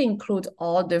actually include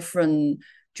all different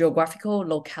geographical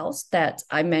locales that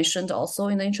I mentioned also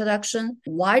in the introduction.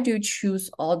 Why do you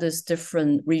choose all these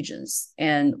different regions?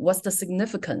 And what's the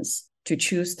significance to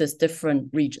choose these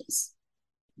different regions?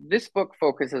 This book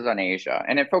focuses on Asia,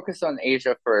 and it focuses on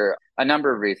Asia for a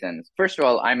number of reasons. First of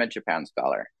all, I'm a Japan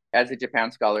scholar. As a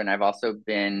Japan scholar, and I've also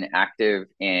been active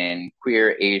in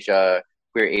queer Asia,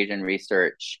 queer Asian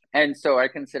research. And so I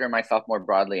consider myself more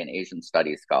broadly an Asian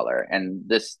studies scholar.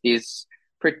 And these,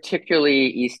 particularly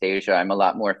East Asia, I'm a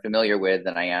lot more familiar with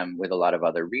than I am with a lot of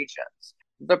other regions.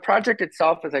 The project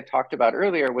itself, as I talked about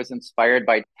earlier, was inspired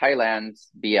by Thailand's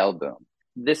BL boom.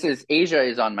 Asia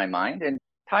is on my mind, and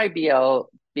Thai BL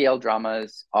BL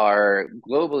dramas are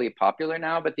globally popular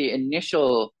now, but the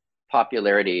initial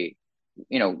popularity,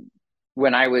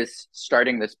 when I was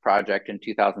starting this project in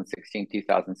 2016,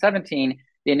 2017,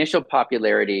 the initial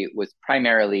popularity was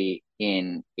primarily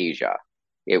in Asia,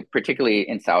 particularly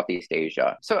in Southeast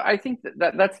Asia. So I think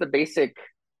that's the basic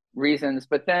reasons.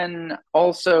 But then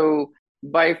also,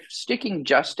 by sticking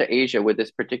just to Asia with this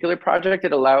particular project,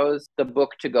 it allows the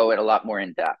book to go at a lot more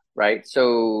in depth, right?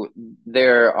 So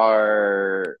there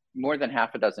are more than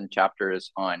half a dozen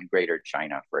chapters on Greater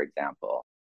China, for example.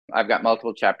 I've got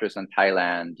multiple chapters on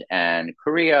Thailand and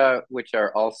Korea, which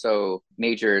are also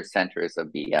major centers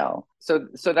of BL. So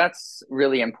that's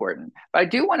really important. But I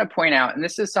do want to point out, and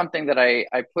this is something that I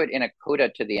put in a coda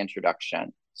to the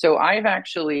introduction. So I've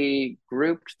actually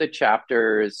grouped the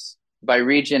chapters by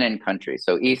region and country.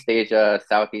 So East Asia,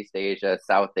 Southeast Asia,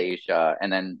 South Asia,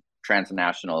 and then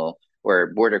transnational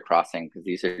or border crossing, because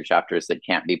these are chapters that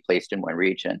can't be placed in one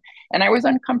region. And I was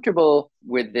uncomfortable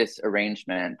with this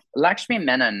arrangement. Lakshmi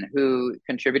Menon, who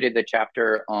contributed the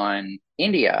chapter on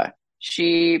India,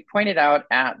 she pointed out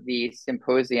at the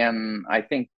symposium, I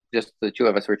think just the two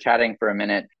of us were chatting for a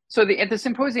minute. So at the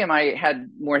symposium, I had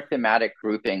more thematic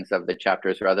groupings of the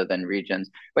chapters rather than regions,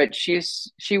 but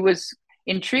she was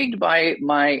intrigued by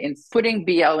my putting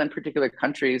BL in particular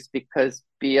countries, because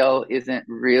BL isn't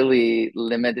really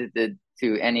limited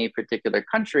to any particular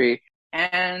country.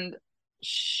 And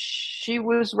she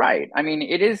was right. I mean,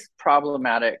 it is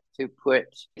problematic to put.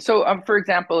 So, for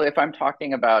example, if I'm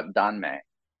talking about Danmei,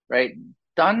 right?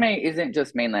 Danmei isn't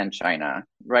just mainland China,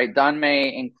 right?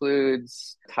 Danmei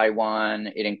includes Taiwan,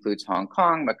 it includes Hong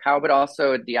Kong, Macau, but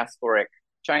also diasporic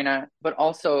China, but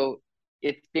also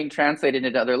it's being translated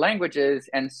into other languages.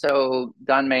 And so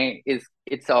Danmei is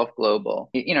itself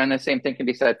global. And the same thing can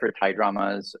be said for Thai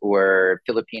dramas or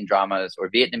Philippine dramas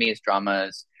or Vietnamese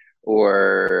dramas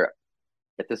or,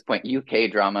 at this point,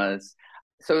 UK dramas.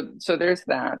 So there's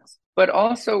that. But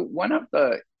also, one of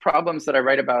the problems that I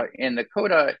write about in the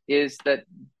coda is that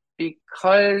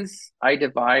because I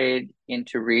divide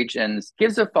into regions,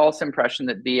 gives a false impression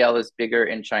that BL is bigger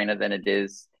in China than it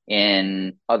is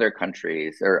in other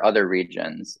countries or other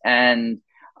regions. And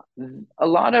a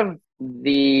lot of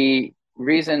the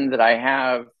reason that I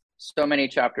have so many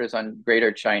chapters on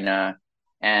Greater China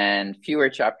and fewer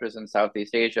chapters in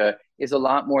Southeast Asia is a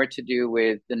lot more to do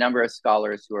with the number of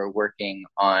scholars who are working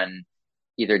on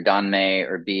either Danmei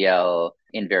or BL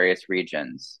in various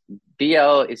regions.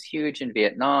 BL is huge in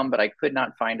Vietnam, but I could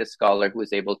not find a scholar who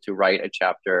was able to write a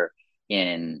chapter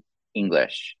in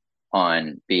English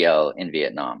on BL in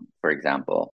Vietnam, for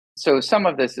example. So some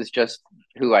of this is just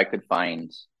who I could find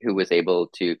who was able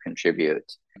to contribute.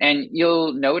 And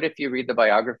you'll note, if you read the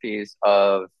biographies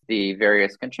of the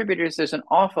various contributors, there's an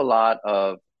awful lot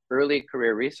of early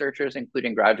career researchers,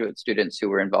 including graduate students who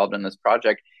were involved in this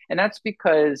project. And that's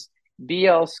because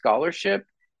BL scholarship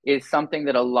is something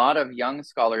that a lot of young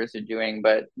scholars are doing,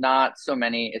 but not so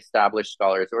many established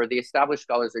scholars, or the established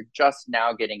scholars are just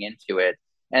now getting into it.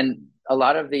 And a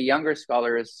lot of the younger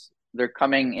scholars, they're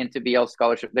coming into BL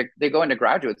scholarship. They go into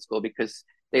graduate school because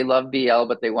they love BL,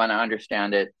 but they want to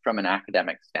understand it from an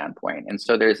academic standpoint. And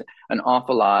so there's an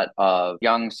awful lot of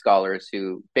young scholars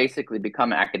who basically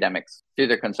become academics through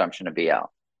their consumption of BL.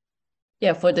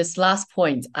 Yeah, for this last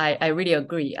point, I really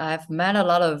agree. I've met a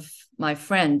lot of my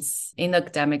friends in the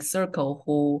academic circle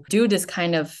who do this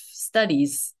kind of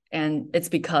studies. And it's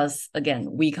because, again,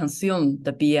 we consume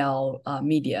the BL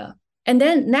media. And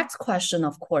then next question,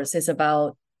 of course, is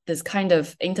about this kind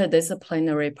of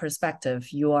interdisciplinary perspective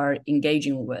you are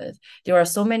engaging with. There are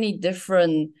so many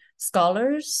different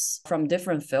scholars from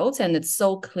different fields, and it's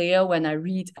so clear when I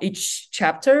read each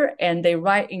chapter, and they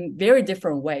write in very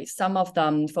different ways. Some of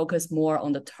them focus more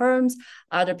on the terms,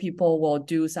 other people will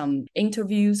do some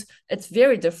interviews. It's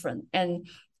very different. And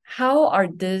how are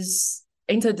these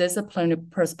interdisciplinary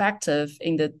perspective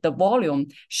in the volume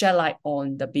shed light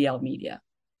on the BL media?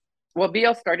 Well,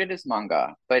 BL started as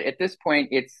manga, but at this point,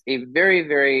 it's a very,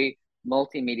 very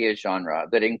multimedia genre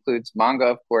that includes manga,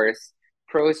 of course,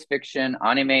 prose fiction,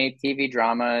 anime, TV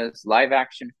dramas, live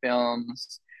action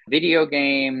films, video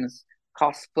games,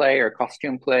 cosplay or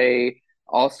costume play,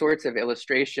 all sorts of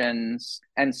illustrations,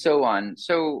 and so on.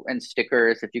 And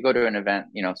stickers. If you go to an event,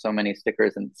 so many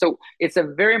stickers. And so it's a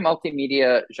very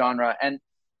multimedia genre. And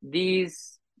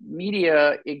these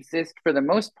media exist for the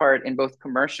most part in both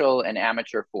commercial and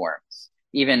amateur forms.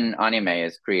 Even anime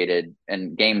is created,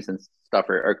 and games and stuff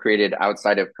are created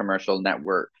outside of commercial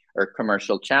network or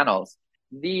commercial channels.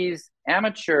 These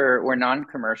amateur or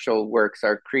non-commercial works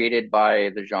are created by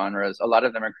the genres. A lot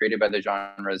of them are created by the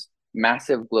genres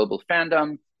massive global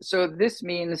fandom, So this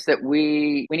means that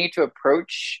we need to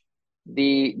approach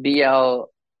the BL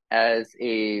as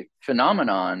a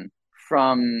phenomenon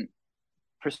from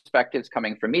perspectives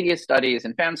coming from media studies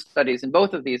and fan studies, and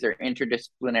both of these are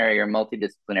interdisciplinary or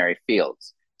multidisciplinary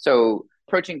fields. So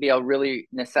approaching BL really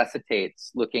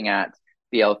necessitates looking at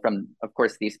BL from, of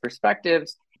course, these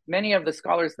perspectives. Many of the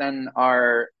scholars then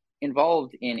are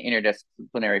involved in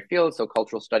interdisciplinary fields, so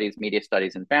cultural studies, media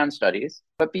studies, and fan studies.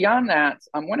 But beyond that,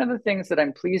 one of the things that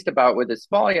I'm pleased about with this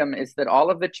volume is that all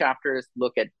of the chapters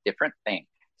look at different things.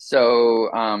 So,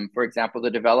 for example, the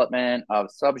development of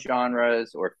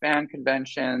subgenres or fan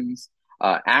conventions,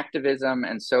 activism,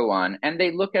 and so on. And they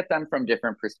look at them from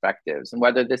different perspectives. And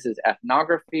whether this is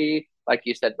ethnography, like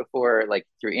you said before, like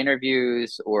through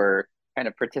interviews or kind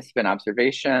of participant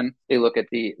observation, they look at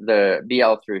the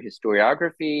BL through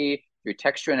historiography, through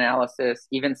texture analysis,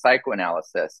 even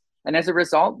psychoanalysis. And as a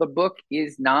result, the book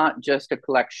is not just a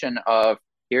collection of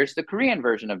here's the Korean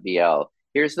version of BL,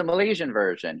 here's the Malaysian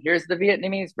version, here's the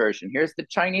Vietnamese version, here's the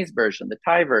Chinese version, the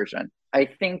Thai version. I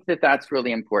think that that's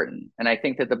really important. And I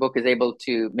think that the book is able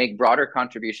to make broader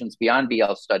contributions beyond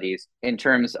BL studies in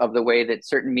terms of the way that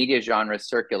certain media genres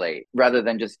circulate, rather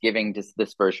than just giving just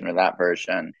this version or that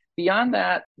version. Beyond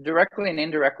that, directly and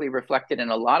indirectly reflected in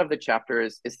a lot of the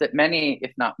chapters is that many,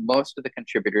 if not most of the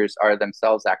contributors are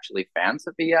themselves actually fans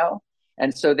of BL.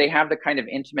 And so they have the kind of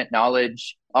intimate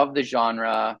knowledge of the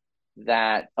genre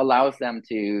that allows them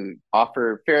to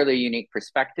offer fairly unique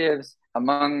perspectives.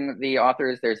 Among the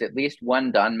authors, there's at least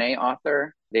one Danmei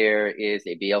author. There is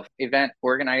a BL event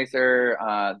organizer.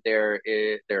 There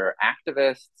are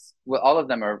activists. Well, all of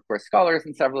them are, of course, scholars,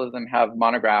 and several of them have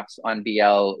monographs on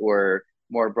BL or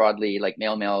more broadly, like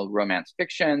male romance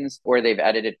fictions, or they've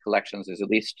edited collections. There's at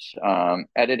least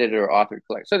edited or authored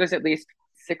collections. So there's at least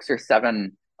 6 or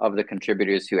 7 of the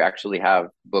contributors who actually have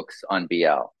books on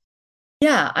BL.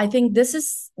 Yeah, I think this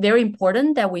is very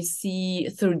important that we see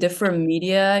through different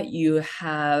media, you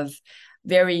have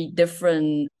very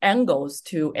different angles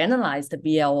to analyze the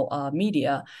BL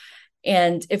media.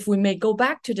 And if we may go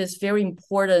back to this very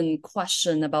important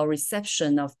question about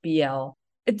reception of BL,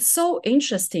 it's so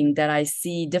interesting that I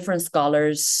see different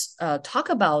scholars talk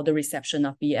about the reception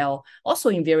of BL also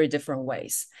in very different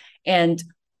ways. And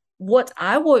what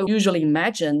I will usually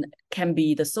imagine can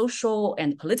be the social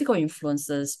and political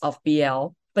influences of BL,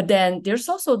 but then there's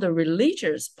also the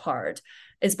religious part,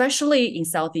 especially in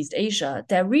Southeast Asia,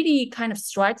 that really kind of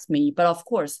strikes me. But of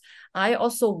course, I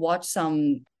also watch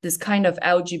this kind of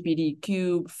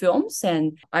LGBTQ films,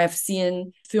 and I've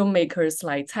seen filmmakers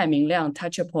like Tsai Ming-liang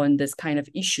touch upon this kind of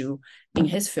issue in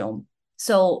his film.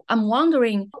 So I'm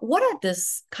wondering, what are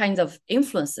these kinds of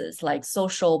influences, like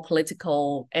social,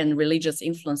 political, and religious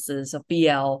influences of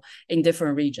BL in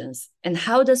different regions? And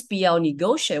how does BL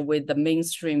negotiate with the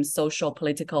mainstream social,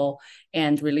 political,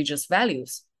 and religious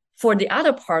values? For the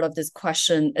other part of this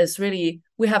question is really,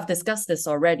 we have discussed this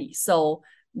already. So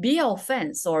BL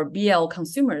fans or BL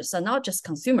consumers are not just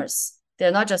consumers.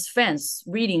 They're not just fans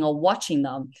reading or watching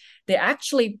them. They're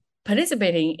actually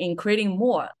participating in creating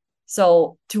more.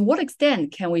 So to what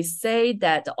extent can we say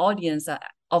that the audience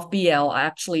of BL are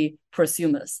actually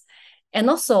prosumers? And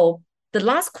also, the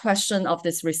last question of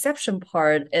this reception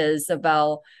part is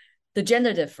about the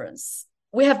gender difference.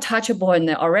 We have touched upon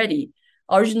it already.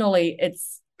 Originally,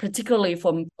 it's particularly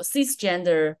from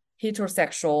cisgender,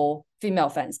 heterosexual female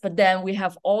fans. But then we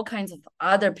have all kinds of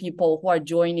other people who are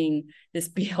joining this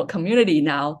BL community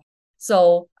now.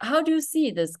 So how do you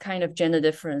see this kind of gender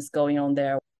difference going on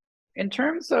there? In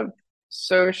terms of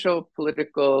social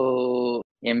political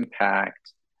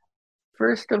impact,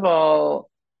 first of all,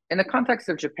 in the context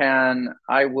of Japan,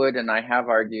 I would and I have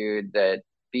argued that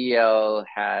BL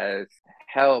has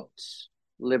helped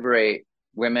liberate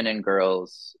women and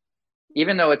girls,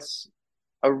 even though it's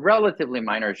a relatively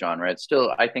minor genre. It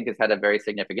still, I think, has had a very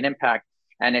significant impact,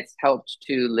 and it's helped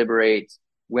to liberate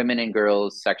women and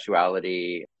girls'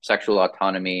 sexuality, sexual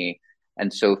autonomy,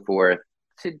 and so forth.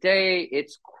 Today,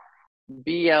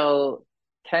 BL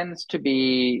tends to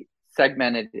be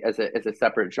segmented as a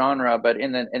separate genre, but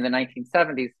in the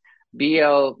 1970s,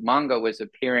 BL manga was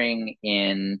appearing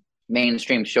in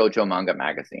mainstream shoujo manga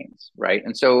magazines, right?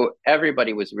 And so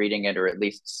everybody was reading it or at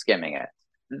least skimming it.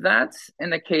 That's in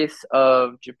the case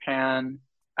of Japan.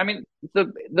 I mean,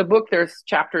 the book, there's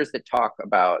chapters that talk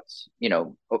about,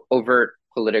 overt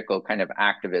political kind of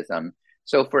activism.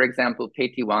 So, for example,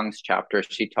 Pei-Ti Wang's chapter,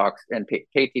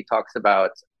 Pei-Ti talks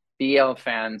about BL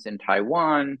fans in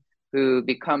Taiwan who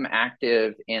become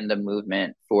active in the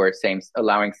movement for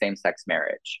allowing same-sex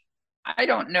marriage. I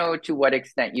don't know to what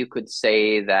extent you could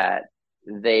say that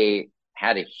they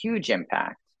had a huge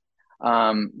impact,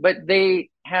 But they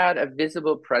had a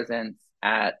visible presence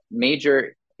at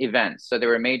major events. So there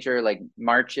were major like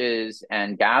marches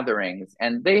and gatherings,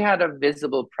 and they had a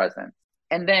visible presence.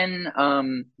 And then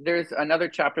there's another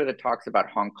chapter that talks about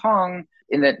Hong Kong.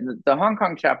 In the Hong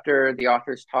Kong chapter, the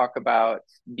authors talk about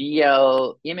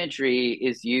BL imagery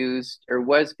is used or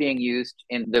was being used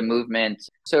in the movement.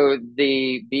 So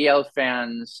the BL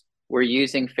fans were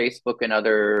using Facebook and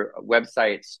other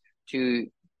websites to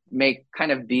make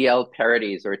kind of BL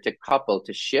parodies or to couple,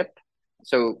 to ship.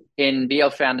 So in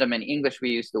BL fandom in English, we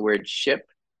use the word ship,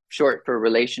 short for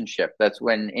relationship. That's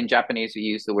when in Japanese we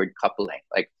use the word coupling,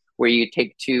 like where you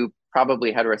take two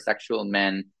probably heterosexual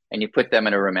men and you put them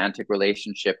in a romantic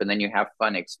relationship and then you have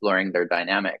fun exploring their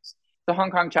dynamics. The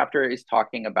Hong Kong chapter is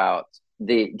talking about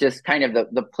the just kind of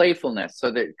the playfulness,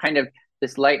 so the kind of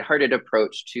this lighthearted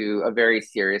approach to a very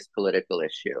serious political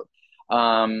issue.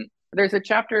 There's a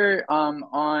chapter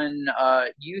on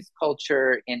youth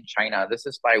culture in China. This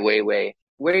is by Wei Wei,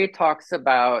 where he talks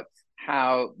about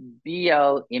how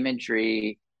BL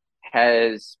imagery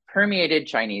has permeated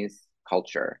Chinese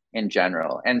culture in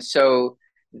general. And so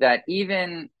that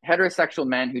even heterosexual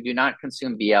men who do not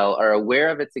consume BL are aware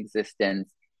of its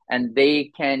existence, and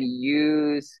they can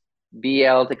use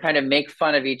BL to kind of make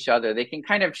fun of each other. They can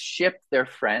kind of ship their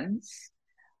friends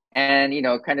and, you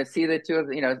know, kind of see the two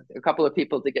of, you know, a couple of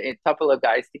people, a couple of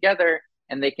guys together,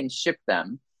 and they can ship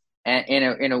them. And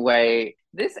in a way,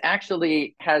 this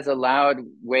actually has allowed,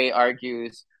 Wei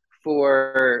argues,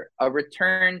 for a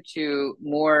return to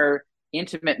more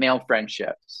intimate male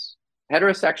friendships,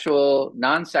 heterosexual,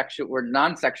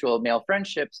 non-sexual male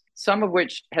friendships, some of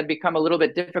which had become a little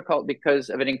bit difficult because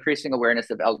of an increasing awareness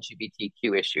of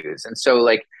LGBTQ issues. And so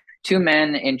like two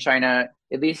men in China,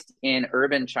 at least in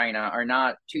urban China,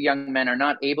 two young men are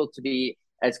not able to be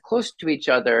as close to each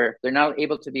other. They're not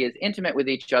able to be as intimate with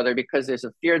each other because there's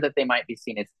a fear that they might be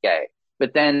seen as gay.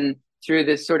 But then through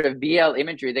this sort of BL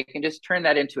imagery, they can just turn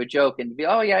that into a joke and be,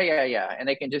 oh, yeah. And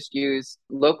they can just use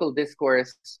local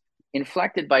discourse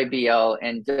inflected by BL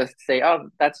and just say, oh,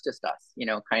 that's just us, you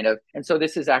know, kind of. And so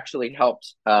this has actually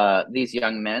helped these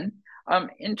young men.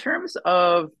 In terms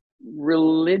of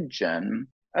religion,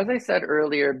 as I said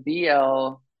earlier,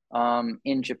 BL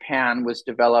in Japan was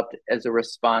developed as a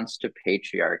response to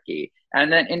patriarchy. And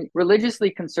then in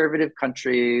religiously conservative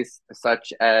countries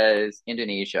such as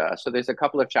Indonesia, so there's a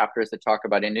couple of chapters that talk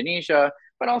about Indonesia,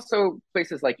 but also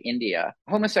places like India,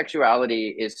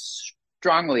 homosexuality is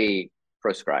strongly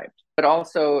proscribed, but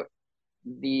also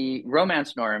the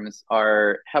romance norms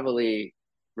are heavily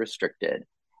restricted.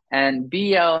 And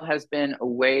BL has been a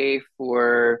way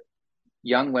for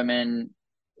young women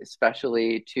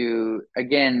especially to,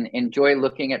 again, enjoy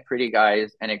looking at pretty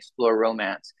guys and explore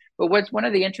romance. But what's one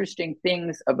of the interesting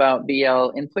things about BL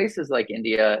in places like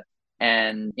India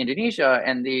and Indonesia,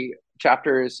 and the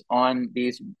chapters on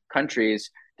these countries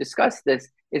discuss this,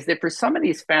 is that for some of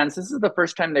these fans, this is the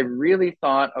first time they really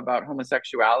thought about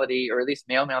homosexuality, or at least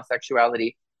male-male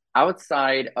sexuality,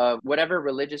 outside of whatever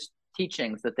religious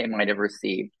teachings that they might have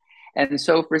received. And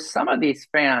so for some of these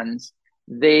fans,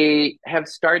 they have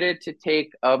started to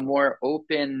take a more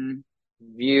open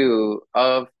view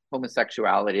of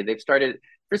homosexuality. They've started,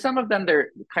 for some of them, they're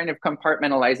kind of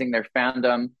compartmentalizing their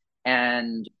fandom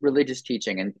and religious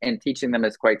teaching and teaching them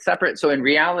as quite separate. So in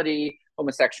reality,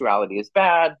 homosexuality is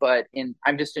bad, but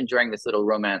I'm just enjoying this little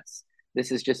romance.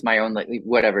 This is just my own,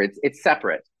 whatever, it's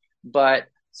separate. But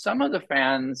some of the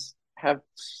fans have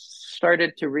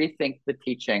started to rethink the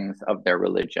teachings of their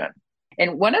religion.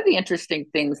 And one of the interesting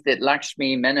things that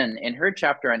Lakshmi Menon in her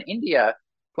chapter on India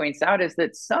points out is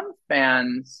that some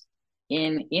fans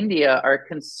in India are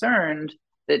concerned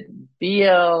that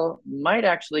BL might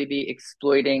actually be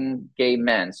exploiting gay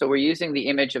men. So we're using the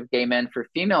image of gay men for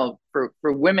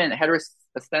women,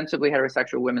 ostensibly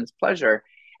heterosexual women's pleasure.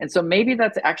 And so maybe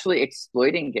that's actually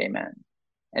exploiting gay men.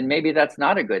 And maybe that's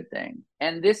not a good thing.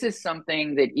 And this is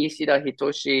something that Ishida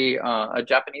Hitoshi, a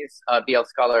Japanese BL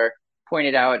scholar,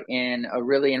 pointed out in a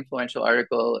really influential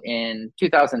article in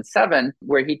 2007,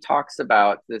 where he talks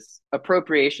about this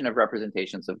appropriation of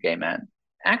representations of gay men.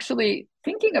 Actually,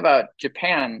 thinking about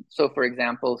Japan, so for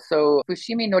example,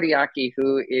 Fushimi Noriaki,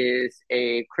 who is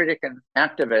a critic and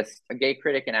activist, a gay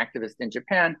critic and activist in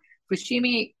Japan,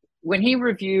 Fushimi, when he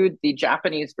reviewed the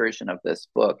Japanese version of this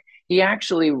book, he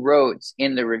actually wrote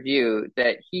in the review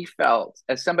that he felt,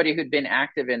 as somebody who'd been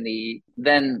active in the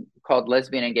then called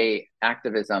lesbian and gay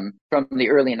activism from the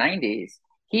early 90s,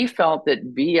 he felt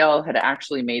that BL had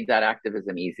actually made that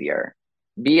activism easier.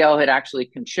 BL had actually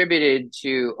contributed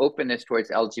to openness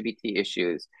towards LGBT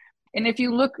issues. And if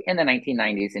you look in the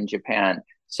 1990s in Japan,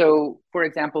 So, for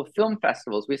example, film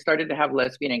festivals, we started to have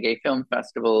lesbian and gay film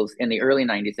festivals in the early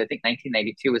 90s. I think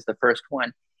 1992 was the first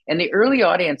one. And the early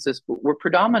audiences were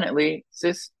predominantly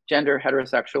cisgender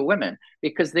heterosexual women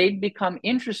because they'd become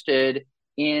interested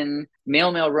in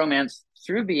male-male romance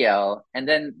through BL. And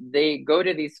then they go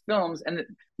to these films. And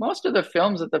most of the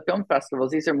films at the film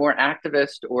festivals, these are more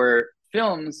activist or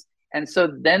films. And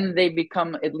so then they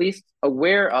become at least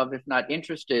aware of, if not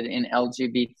interested in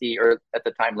LGBT or at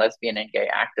the time, lesbian and gay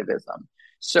activism.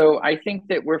 So I think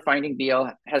that we're finding BL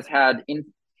has had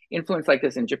influence like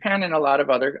this in Japan and a lot of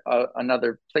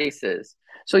other places.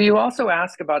 So you also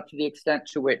ask about to the extent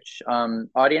to which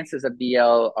audiences of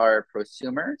BL are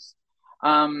prosumers.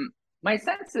 My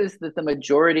sense is that the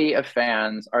majority of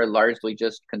fans are largely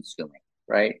just consuming,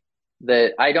 right?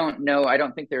 That I don't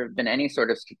think there have been any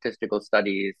sort of statistical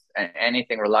studies,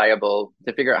 anything reliable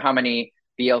to figure out how many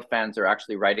BL fans are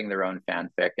actually writing their own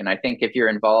fanfic. And I think if you're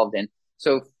involved in,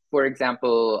 so for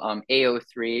example,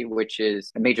 AO3, which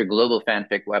is a major global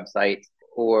fanfic website,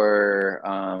 or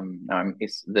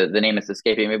the name is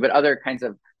escaping me, but other kinds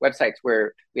of websites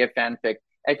where we have fanfic.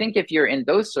 I think if you're in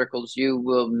those circles, you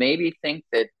will maybe think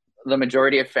that the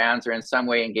majority of fans are in some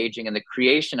way engaging in the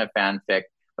creation of fanfic.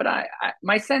 But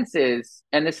my sense is,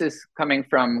 and this is coming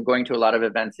from going to a lot of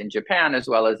events in Japan as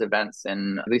well as events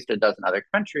in at least a dozen other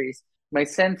countries, my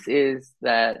sense is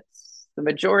that the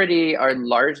majority are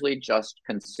largely just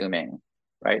consuming,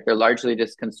 right? They're largely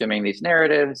just consuming these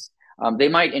narratives. They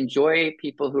might enjoy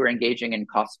people who are engaging in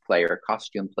cosplay or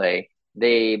costume play.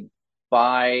 They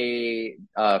buy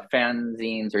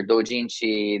fanzines or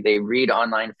doujinshi. They read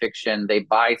online fiction. They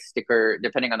buy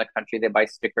depending on the country, they buy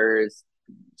stickers,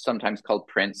 sometimes called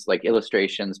prints, like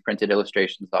illustrations, printed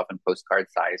illustrations, often postcard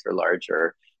size or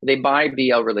larger. They buy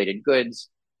BL related goods,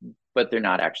 but they're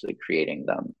not actually creating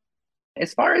them.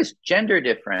 As far as gender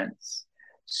difference,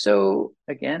 so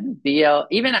again, BL,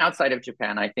 even outside of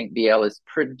Japan, I think BL is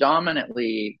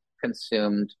predominantly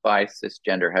consumed by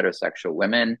cisgender heterosexual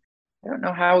women. I don't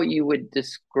know how you would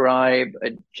describe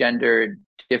a gender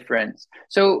difference.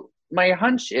 So my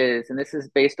hunch is, and this is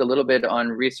based a little bit on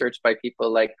research by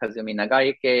people like Kazumi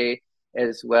Nagaike,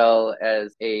 as well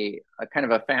as a kind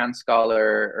of a fan scholar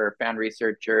or fan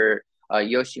researcher,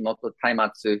 Yoshimoto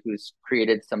Taimatsu, who's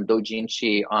created some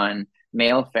doujinshi on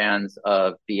male fans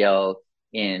of BL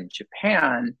in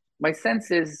Japan. My sense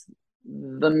is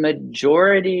the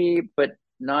majority, but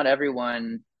not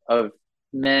everyone, of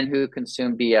men who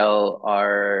consume BL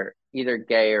are either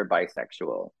gay or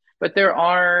bisexual. But there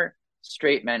are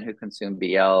straight men who consume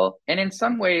BL. And in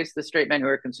some ways, the straight men who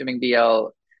are consuming BL,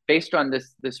 based on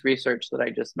this research that I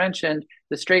just mentioned,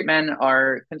 the straight men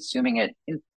are consuming it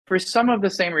for some of the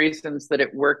same reasons that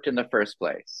it worked in the first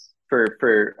place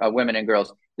for women and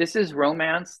girls. This is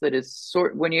romance that is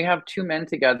when you have two men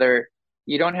together,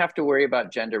 you don't have to worry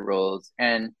about gender roles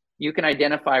and you can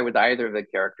identify with either of the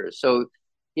characters. So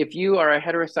if you are a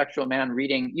heterosexual man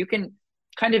reading, you can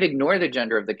kind of ignore the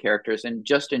gender of the characters and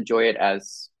just enjoy it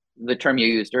as the term you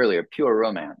used earlier, pure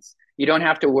romance. You don't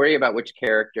have to worry about which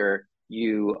character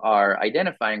you are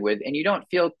identifying with, and you don't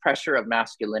feel pressure of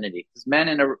masculinity.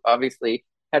 Because obviously,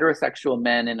 heterosexual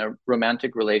men in a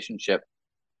romantic relationship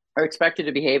are expected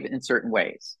to behave in certain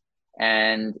ways.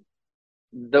 And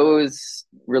those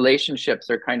relationships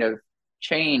are kind of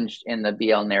changed in the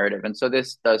BL narrative. And so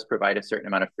this does provide a certain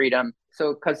amount of freedom.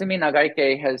 So Kazumi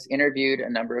Nagaike has interviewed a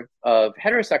number of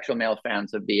heterosexual male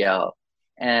fans of BL,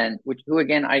 and who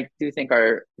again, I do think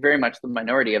are very much the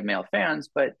minority of male fans,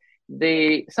 but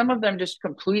some of them just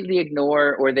completely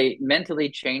ignore or they mentally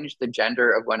change the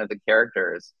gender of one of the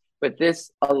characters. But this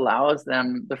allows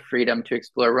them the freedom to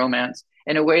explore romance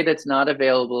in a way that's not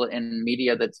available in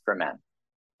media that's for men.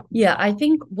 Yeah, I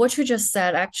think what you just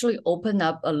said actually opened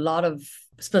up a lot of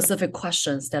specific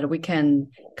questions that we can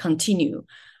continue.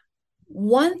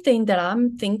 One thing that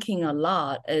I'm thinking a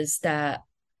lot is that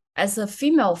as a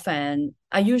female fan,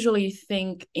 I usually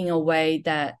think in a way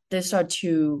that these are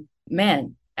two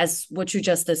men, as what you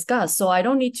just discussed. So I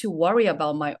don't need to worry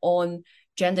about my own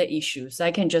gender issues.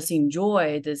 I can just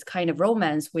enjoy this kind of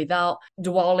romance without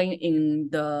dwelling in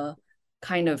the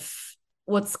kind of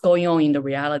what's going on in the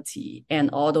reality and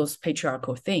all those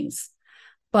patriarchal things.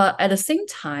 But at the same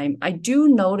time, I do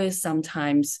notice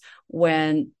sometimes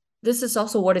when this is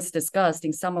also what is discussed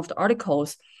in some of the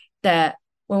articles, that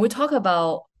when we talk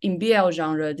about in BL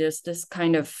genre, there's this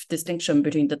kind of distinction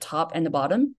between the top and the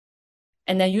bottom.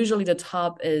 And then usually the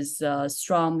top is a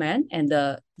strong man and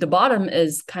the bottom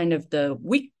is kind of the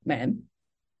weak man.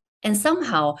 And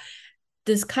somehow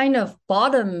this kind of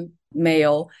bottom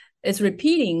male is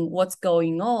repeating what's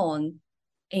going on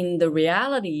in the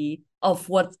reality of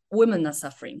what women are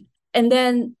suffering. And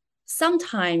then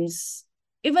sometimes,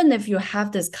 even if you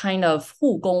have this kind of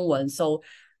互公文, so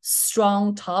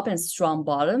strong top and strong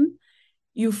bottom,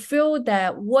 you feel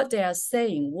that what they are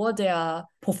saying, what they are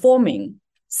performing,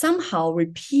 somehow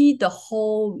repeat the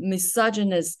whole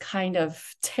misogynist kind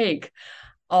of take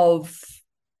of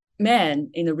men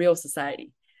in the real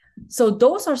society. So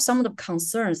those are some of the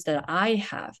concerns that I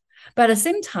have. But at the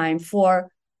same time,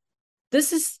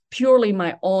 this is purely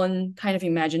my own kind of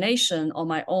imagination or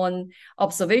my own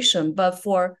observation, but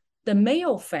for the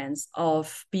male fans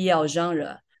of BL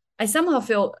genre, I somehow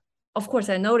feel, of course,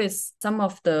 I noticed some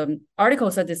of the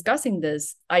articles are discussing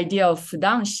this idea of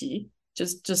fudanshi,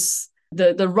 just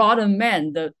the rotten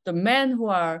men, the men who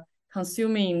are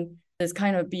consuming this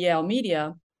kind of BL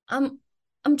media.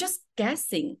 I'm just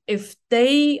guessing if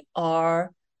they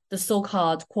are the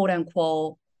so-called quote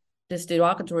unquote, this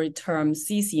derogatory term,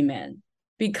 CC men,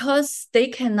 because they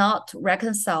cannot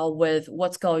reconcile with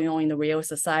what's going on in the real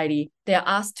society. They're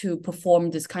asked to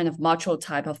perform this kind of macho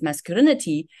type of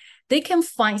masculinity. They can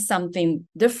find something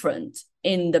different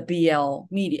in the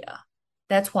BL media.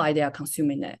 That's why they are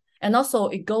consuming it. And also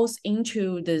it goes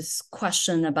into this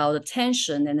question about the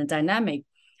tension and the dynamic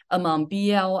among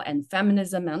BL and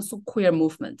feminism and also queer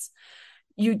movements.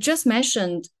 You just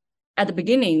mentioned at the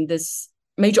beginning this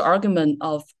major argument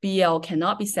of BL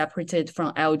cannot be separated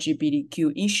from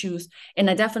LGBTQ issues, and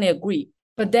I definitely agree.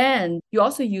 But then you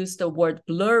also use the word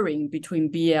blurring between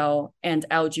BL and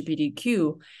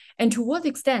LGBTQ, and to what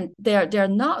extent they're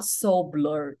not so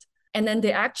blurred. And then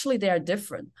they are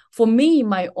different. For me,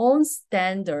 my own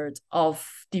standard of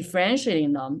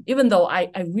differentiating them, even though I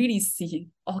really see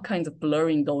all kinds of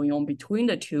blurring going on between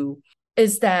the two,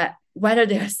 is that whether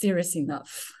they are serious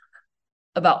enough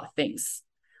about things,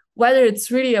 whether it's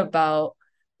really about,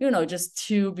 just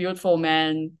two beautiful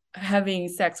men having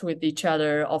sex with each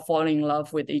other or falling in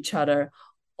love with each other,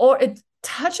 or it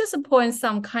touches upon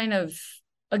some kind of,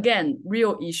 again,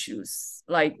 real issues,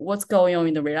 like what's going on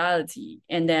in the reality,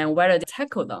 and then whether they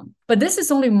tackle them. But this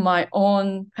is only my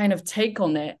own kind of take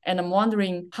on it. And I'm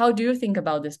wondering, how do you think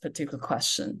about this particular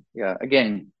question? Yeah,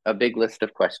 again, a big list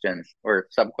of questions or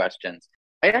sub-questions.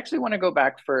 I actually want to go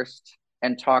back first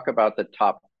and talk about the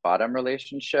top-bottom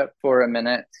relationship for a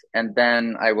minute, and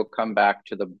then I will come back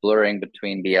to the blurring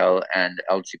between BL and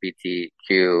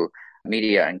LGBTQ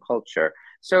media and culture.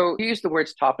 So we use the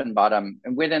words top and bottom,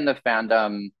 and within the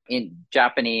fandom, in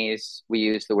Japanese, we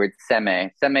use the word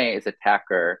seme. Seme is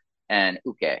attacker, and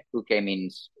uke. Uke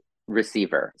means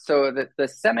receiver. So the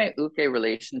seme-uke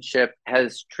relationship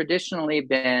has traditionally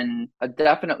been a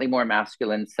definitely more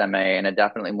masculine seme and a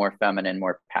definitely more feminine,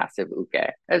 more passive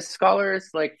uke. As scholars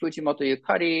like Fujimoto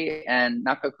Yukari and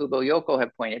Nakakubo Yoko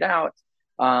have pointed out,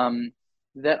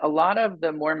 that a lot of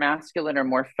the more masculine or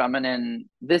more feminine,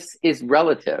 this is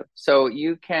relative. So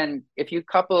you can, if you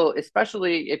couple,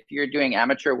 especially if you're doing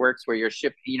amateur works where you're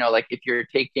shipping, like if you're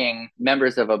taking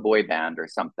members of a boy band or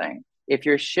something, if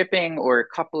you're shipping or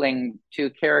coupling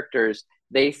two characters,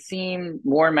 they seem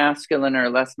more masculine or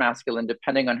less masculine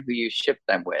depending on who you ship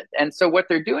them with. And so what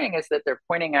they're doing is that they're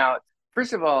pointing out,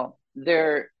 first of all,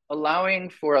 they're allowing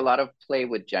for a lot of play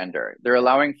with gender. They're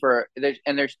allowing for,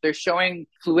 and they're showing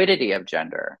fluidity of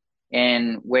gender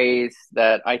in ways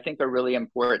that I think are really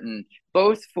important,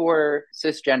 both for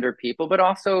cisgender people, but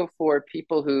also for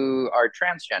people who are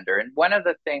transgender. And one of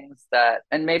the things that,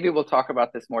 and maybe we'll talk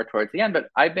about this more towards the end, but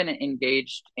I've been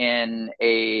engaged in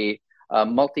a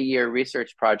multi-year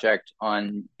research project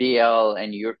on BL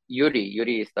and Yuri.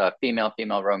 Yuri is the female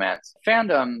romance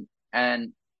fandom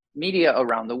and media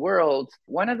around the world.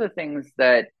 One of the things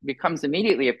that becomes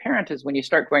immediately apparent is when you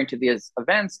start going to these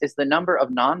events is the number of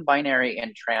non-binary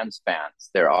and trans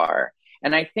fans there are.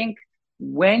 And I think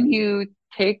when you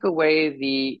take away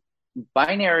the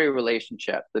binary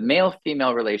relationship, the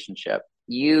male-female relationship,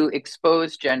 you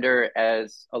expose gender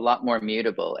as a lot more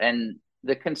mutable. And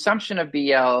the consumption of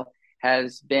BL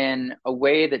has been a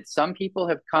way that some people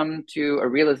have come to a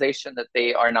realization that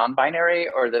they are non-binary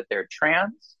or that they're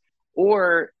trans,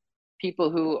 or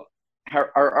people who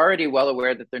are already well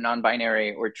aware that they're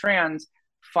non-binary or trans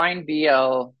find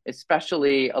BL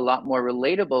especially a lot more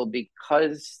relatable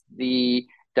because the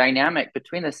dynamic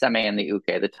between the seme and the uke,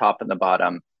 the top and the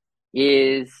bottom,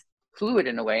 is fluid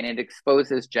in a way, and it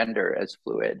exposes gender as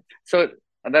fluid. So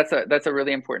that's a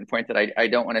really important point that I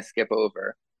don't want to skip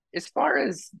over. As far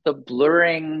as the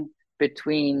blurring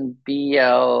between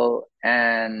BL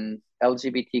and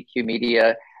LGBTQ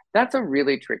media, that's a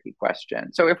really tricky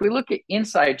question. So if we look at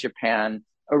inside Japan,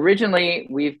 originally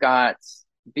we've got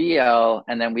BL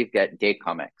and then we've got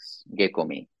Daycomics,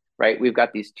 Gekomi, right? We've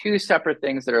got these two separate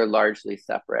things that are largely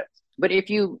separate. But if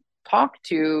you talk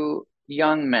to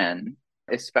young men,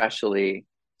 especially,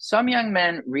 some young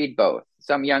men read both.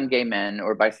 Some young gay men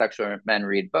or bisexual men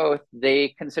read both. They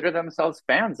consider themselves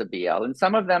fans of BL. And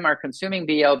some of them are consuming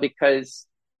BL because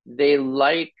they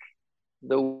like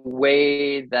the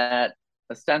way that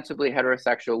ostensibly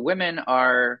heterosexual women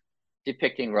are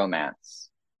depicting romance.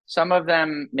 Some of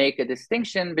them make a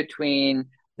distinction between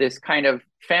this kind of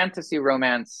fantasy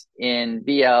romance in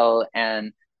BL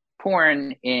and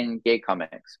porn in gay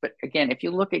comics. But again, if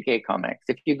you look at gay comics,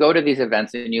 if you go to these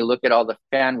events and you look at all the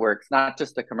fan works, not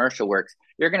just the commercial works,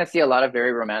 you're going to see a lot of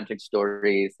very romantic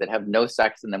stories that have no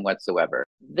sex in them whatsoever.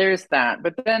 There's that.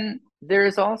 But then there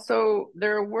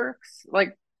are works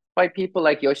like by people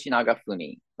like Yoshinaga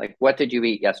Fumi, like What Did You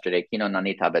Eat Yesterday? Kino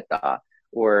nani tabeta?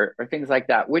 Or things like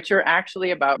that, which are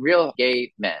actually about real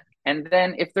gay men. And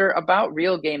then if they're about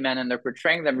real gay men and they're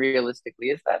portraying them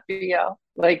realistically, is that BL?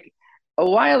 Like a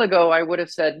while ago, I would have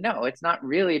said, no, it's not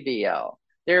really BL.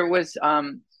 There was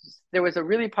a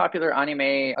really popular anime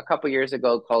a couple years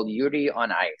ago called Yuri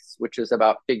on Ice, which was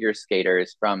about figure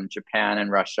skaters from Japan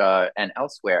and Russia and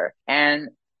elsewhere. And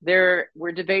there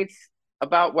were debates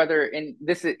about whether in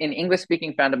English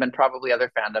speaking fandom and probably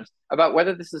other fandoms about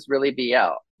whether this is really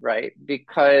BL, right?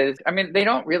 Because I mean, they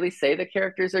don't really say the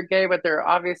characters are gay, but they're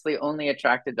obviously only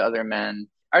attracted to other men.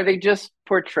 Are they just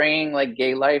portraying like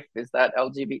gay life? Is that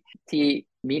LGBT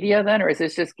media then, or is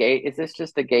this just gay? Is this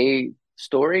just a gay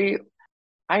story?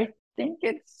 I think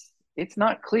it's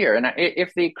not clear. And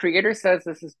if the creator says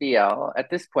this is BL, at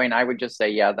this point, I would just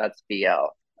say, yeah, that's BL.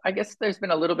 I guess there's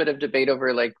been a little bit of debate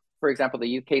over, like, for example,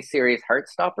 the UK series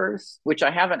Heartstoppers, which I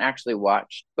haven't actually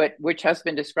watched, but which has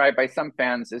been described by some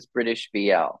fans as British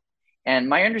BL. And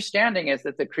my understanding is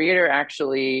that the creator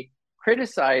actually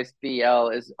criticized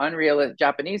BL as unrealistic,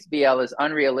 Japanese BL as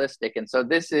unrealistic. And so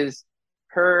this is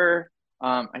her,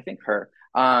 I think her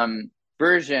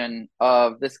version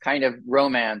of this kind of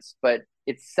romance, but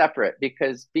it's separate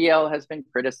because BL has been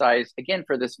criticized, again,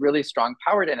 for this really strong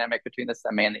power dynamic between the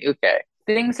Seme and the Uke.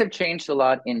 Things have changed a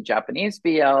lot in Japanese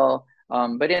BL,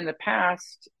 but in the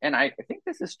past, and I think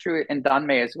this is true in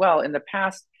Danmei as well, in the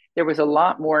past, there was a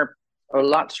lot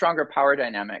stronger power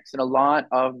dynamics, and a lot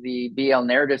of the BL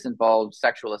narratives involved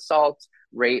sexual assault,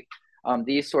 rape,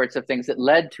 these sorts of things that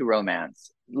led to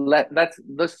romance.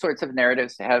 Those sorts of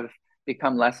narratives have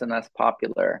become less and less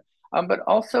popular. But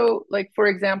also, like, for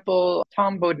example,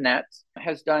 Tom Bodnet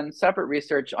has done separate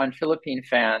research on Philippine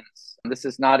fans. This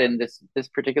is not in this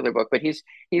particular book, but he's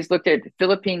looked at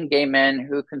Philippine gay men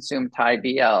who consume Thai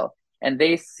BL, and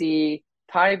they see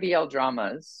Thai BL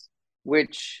dramas,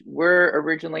 which were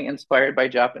originally inspired by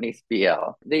Japanese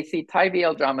BL. They see Thai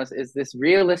BL dramas as this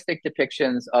realistic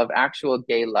depictions of actual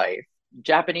gay life.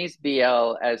 Japanese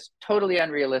BL as totally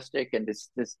unrealistic and this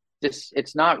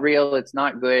it's not real, it's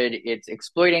not good, it's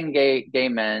exploiting gay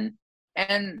men.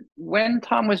 And when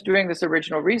Tom was doing this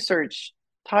original research,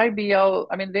 Thai BL,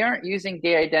 I mean, they aren't using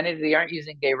gay identity, they aren't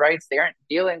using gay rights, they aren't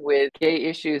dealing with gay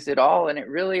issues at all. And it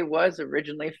really was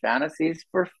originally fantasies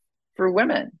for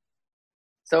women.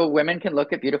 So women can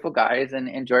look at beautiful guys and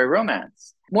enjoy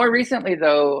romance. More recently,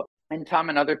 though, and Tom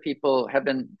and other people have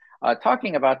been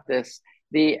talking about this,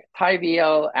 the Thai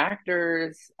BL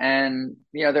actors and,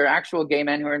 there are actual gay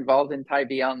men who are involved in Thai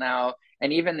BL now.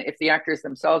 And even if the actors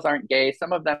themselves aren't gay,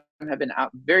 some of them have been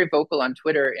very vocal on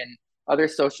Twitter and other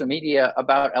social media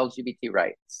about LGBT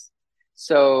rights.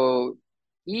 So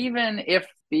even if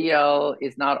BL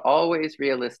is not always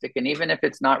realistic, and even if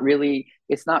it's not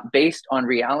based on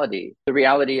reality, the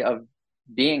reality of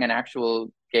being an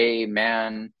actual gay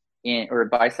man or a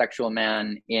bisexual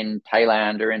man in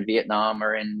Thailand or in Vietnam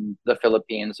or in the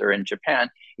Philippines or in Japan,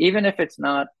 even if it's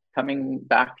not coming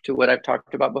back to what I've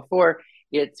talked about before,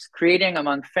 it's creating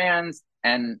among fans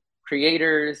and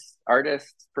creators,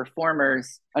 artists,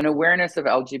 performers, an awareness of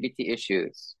LGBT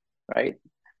issues, right?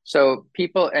 So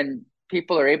people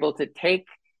are able to take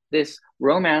this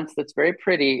romance that's very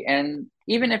pretty, and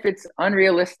even if it's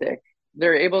unrealistic,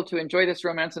 they're able to enjoy this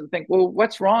romance and think, well,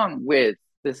 what's wrong with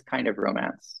this kind of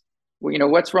romance? Well,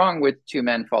 what's wrong with two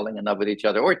men falling in love with each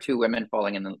other, or two women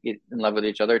falling in love with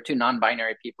each other, two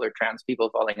non-binary people or trans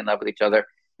people falling in love with each other?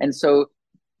 And so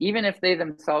even if they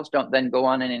themselves don't then go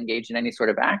on and engage in any sort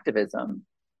of activism,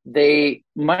 they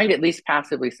might at least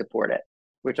passively support it,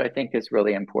 which I think is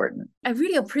really important. I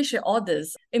really appreciate all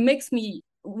this. It makes me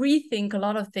rethink a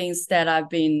lot of things that I've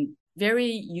been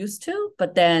very used to,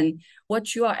 but then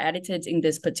what you are edited in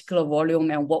this particular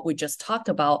volume and what we just talked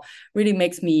about really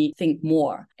makes me think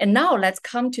more. And now let's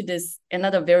come to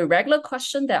another very regular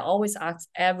question that I always ask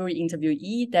every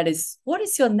interviewee, that is, what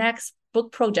is your next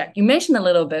book project? You mentioned a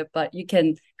little bit, but you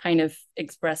can kind of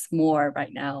express more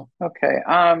right now. Okay.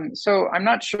 So I'm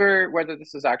not sure whether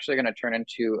this is actually going to turn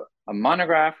into a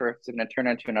monograph or if it's going to turn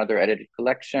into another edited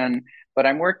collection, but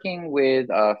I'm working with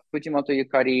Fujimoto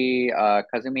Yukari,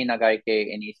 Kazumi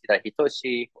Nagaike, and Ishida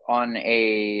Hitoshi on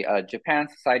a Japan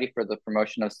Society for the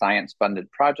Promotion of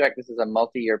Science-funded project. This is a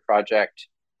multi-year project.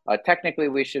 Technically,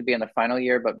 we should be in the final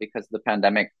year, but because of the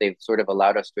pandemic, they've sort of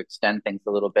allowed us to extend things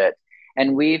a little bit.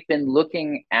 And we've been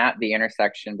looking at the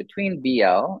intersection between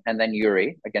BL and then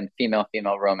Yuri, again,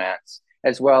 female-female romance,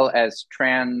 as well as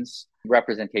trans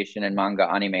representation in manga,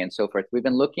 anime, and so forth. We've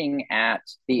been looking at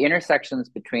the intersections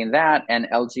between that and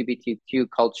LGBTQ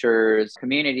cultures,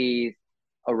 communities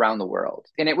around the world.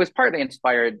 And it was partly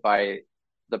inspired by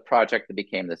the project that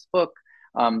became this book,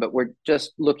 but we're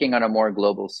just looking on a more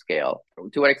global scale.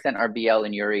 To what extent are BL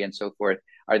and Yuri and so forth,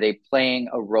 are they playing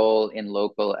a role in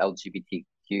local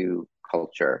LGBTQ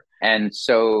culture? And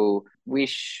so we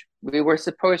were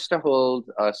supposed to hold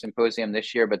a symposium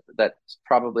this year, but that's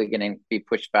probably going to be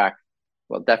pushed back.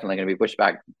 Well, definitely going to be pushed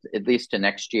back at least to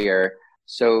next year.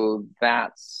 So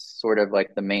that's sort of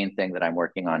like the main thing that I'm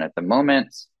working on at the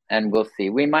moment. And we'll see.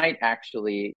 We might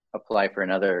actually apply for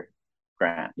another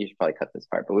grant. You should probably cut this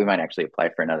part, but we might actually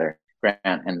apply for another grant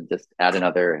and just add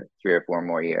another 3 or 4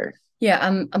 more years. Yeah,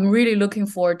 I'm really looking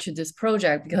forward to this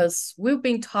project because we've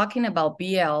been talking about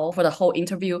BL for the whole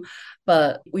interview,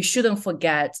 but we shouldn't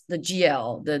forget the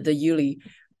GL, the Yuri,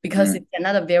 because it's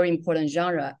another very important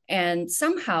genre. And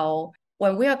somehow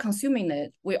when we are consuming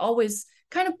it, we always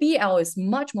kind of BL is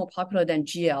much more popular than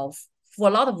GL for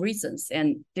a lot of reasons.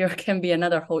 And there can be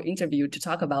another whole interview to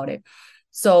talk about it.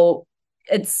 So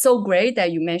it's so great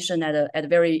that you mentioned at the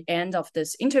very end of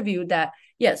this interview that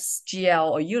yes,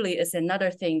 GL or Yuri is another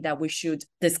thing that we should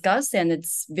discuss, and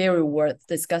it's very worth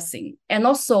discussing. And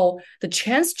also the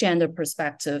transgender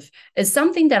perspective is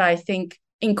something that I think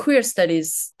in queer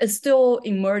studies is still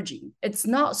emerging. It's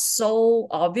not so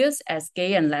obvious as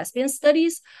gay and lesbian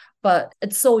studies, but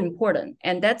it's so important.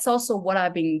 And that's also what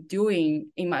I've been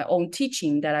doing in my own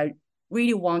teaching, that I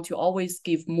really want to always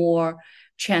give more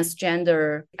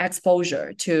transgender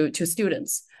exposure to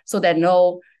students so that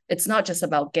no, it's not just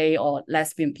about gay or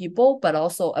lesbian people, but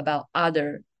also about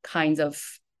other kinds of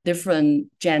different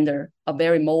gender, a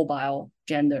very mobile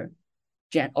gender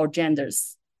or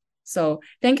genders. So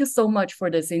thank you so much for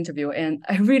this interview. And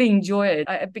I really enjoy it.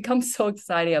 I've become so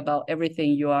excited about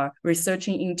everything you are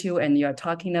researching into and you're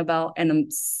talking about. And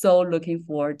I'm so looking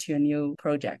forward to a new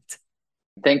project.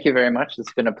 Thank you very much.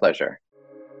 It's been a pleasure.